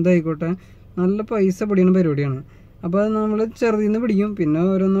 എവരിസോർ എന്തോ ആയിക്കോട്ടെ, നല്ല പൈസ പൊടിയുന്ന പരിപാടിയാണ്. അപ്പോൾ അത് നമ്മൾ ചെറുതിൽ നിന്ന് പിടിക്കും, പിന്നെ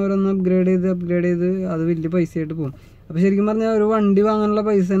ഓരോന്നോരോന്ന് അപ്ഗ്രേഡ് ചെയ്ത് അത് വലിയ പൈസയായിട്ട് പോകും. അപ്പോൾ ശരിക്കും പറഞ്ഞാൽ ഒരു വണ്ടി വാങ്ങാനുള്ള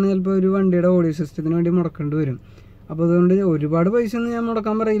പൈസ തന്നെ ചിലപ്പോൾ ഒരു വണ്ടിയുടെ ഓഡിയോ സിസ്റ്റത്തിന് വേണ്ടി മുടക്കേണ്ടി വരും. അപ്പോൾ അതുകൊണ്ട് ഒരുപാട് പൈസ ഒന്നും ഞാൻ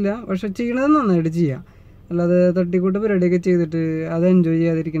മുടക്കാൻ പറയില്ല, പക്ഷെ ചെയ്യണത് നന്നായിട്ട് ചെയ്യാം. അല്ലാതെ തട്ടിക്കൂട്ട് പരിപാടിയൊക്കെ ചെയ്തിട്ട് അത് എൻജോയ്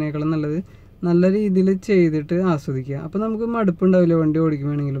ചെയ്യാതിരിക്കണേക്കാളും നല്ലത് നല്ല രീതിയിൽ ചെയ്തിട്ട് ആസ്വദിക്കുക. അപ്പോൾ നമുക്ക് മടുപ്പുണ്ടാവില്ല വണ്ടി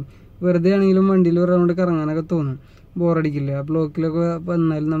ഓടിക്കുവാണെങ്കിലും. വെറുതെ ആണെങ്കിലും വണ്ടിയിൽ ഒരു റൗണ്ട് കറങ്ങാനൊക്കെ തോന്നും, ബോറടിക്കില്ല. ബ്ലോക്കിലൊക്കെ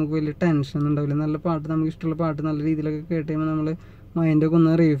വന്നാലും നമുക്ക് വലിയ ടെൻഷനൊന്നും ഉണ്ടാവില്ല. നല്ല പാട്ട്, നമുക്ക് ഇഷ്ടമുള്ള പാട്ട് നല്ല രീതിയിലൊക്കെ കേട്ട് കഴിയുമ്പോൾ നമ്മൾ മൈൻഡൊക്കെ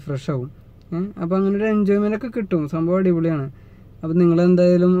ഒന്ന് റീഫ്രഷ് ആവും. അപ്പോൾ അങ്ങനെ ഒരു എൻജോയ്മെൻ്റ് ഒക്കെ കിട്ടും. സംഭവം അടിപൊളിയാണ്. അപ്പോൾ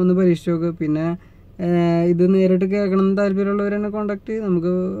നിങ്ങളെന്തായാലും ഒന്ന് പരീക്ഷിച്ച് നോക്ക്. പിന്നെ ഇത് നേരിട്ട് കേൾക്കണം എന്ന് താല്പര്യമുള്ളവർ തന്നെ കോൺടാക്ട് ചെയ്ത്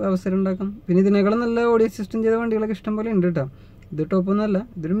നമുക്ക് അവസരം ഉണ്ടാക്കാം. പിന്നെ ഇതിനേക്കാളും നല്ല ഓഡിയോ സിസ്റ്റം ചെയ്ത വണ്ടികളൊക്കെ ഇഷ്ടം പോലെ ഉണ്ട് കേട്ടോ. ഇത് ടോപ്പൊന്നുമല്ല,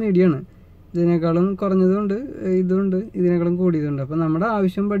 ഇതൊരു മീഡിയമാണ്. ഇതിനേക്കാളും കുറഞ്ഞതുകൊണ്ട് ഇതുണ്ട്, ഇതിനേക്കാളും കൂടിയതുണ്ട്. അപ്പോൾ നമ്മുടെ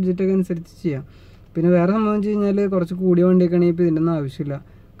ആവശ്യം ബഡ്ജറ്റൊക്കെ അനുസരിച്ച് ചെയ്യാം. പിന്നെ വേറെ സംഭവം വെച്ച് കഴിഞ്ഞാൽ കുറച്ച് കൂടിയ വണ്ടിയൊക്കെ ആണെങ്കിൽ ഇപ്പോൾ ഇതിൻ്റെ ഒന്നും ആവശ്യമില്ല.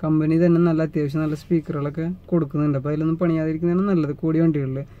 കമ്പനി തന്നെ നല്ല അത്യാവശ്യം നല്ല സ്പീക്കറുകളൊക്കെ കൊടുക്കുന്നുണ്ട്. അപ്പോൾ അതിലൊന്നും പണിയാതിരിക്കുന്നതാണ് നല്ലത്. കൂടിയ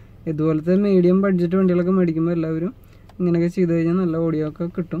വണ്ടികളിൽ ഇതുപോലത്തെ മീഡിയം ബഡ്ജറ്റ് വണ്ടികളൊക്കെ മേടിക്കുമ്പോൾ എല്ലാവരും ഇങ്ങനെയൊക്കെ ചെയ്ത് കഴിഞ്ഞാൽ നല്ല ഓഡിയോ ഒക്കെ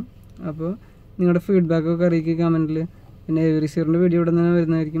കിട്ടും. അപ്പോൾ നിങ്ങളുടെ ഫീഡ്ബാക്കൊക്കെ അറിയിക്കുക കമൻറ്റിൽ. പിന്നെ എവറി സീറിൻ്റെ വീഡിയോ ഇവിടെ തന്നെ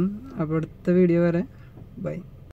വരുന്നതായിരിക്കും. അപ്പോൾ അടുത്ത വീഡിയോ വരെ ബൈ.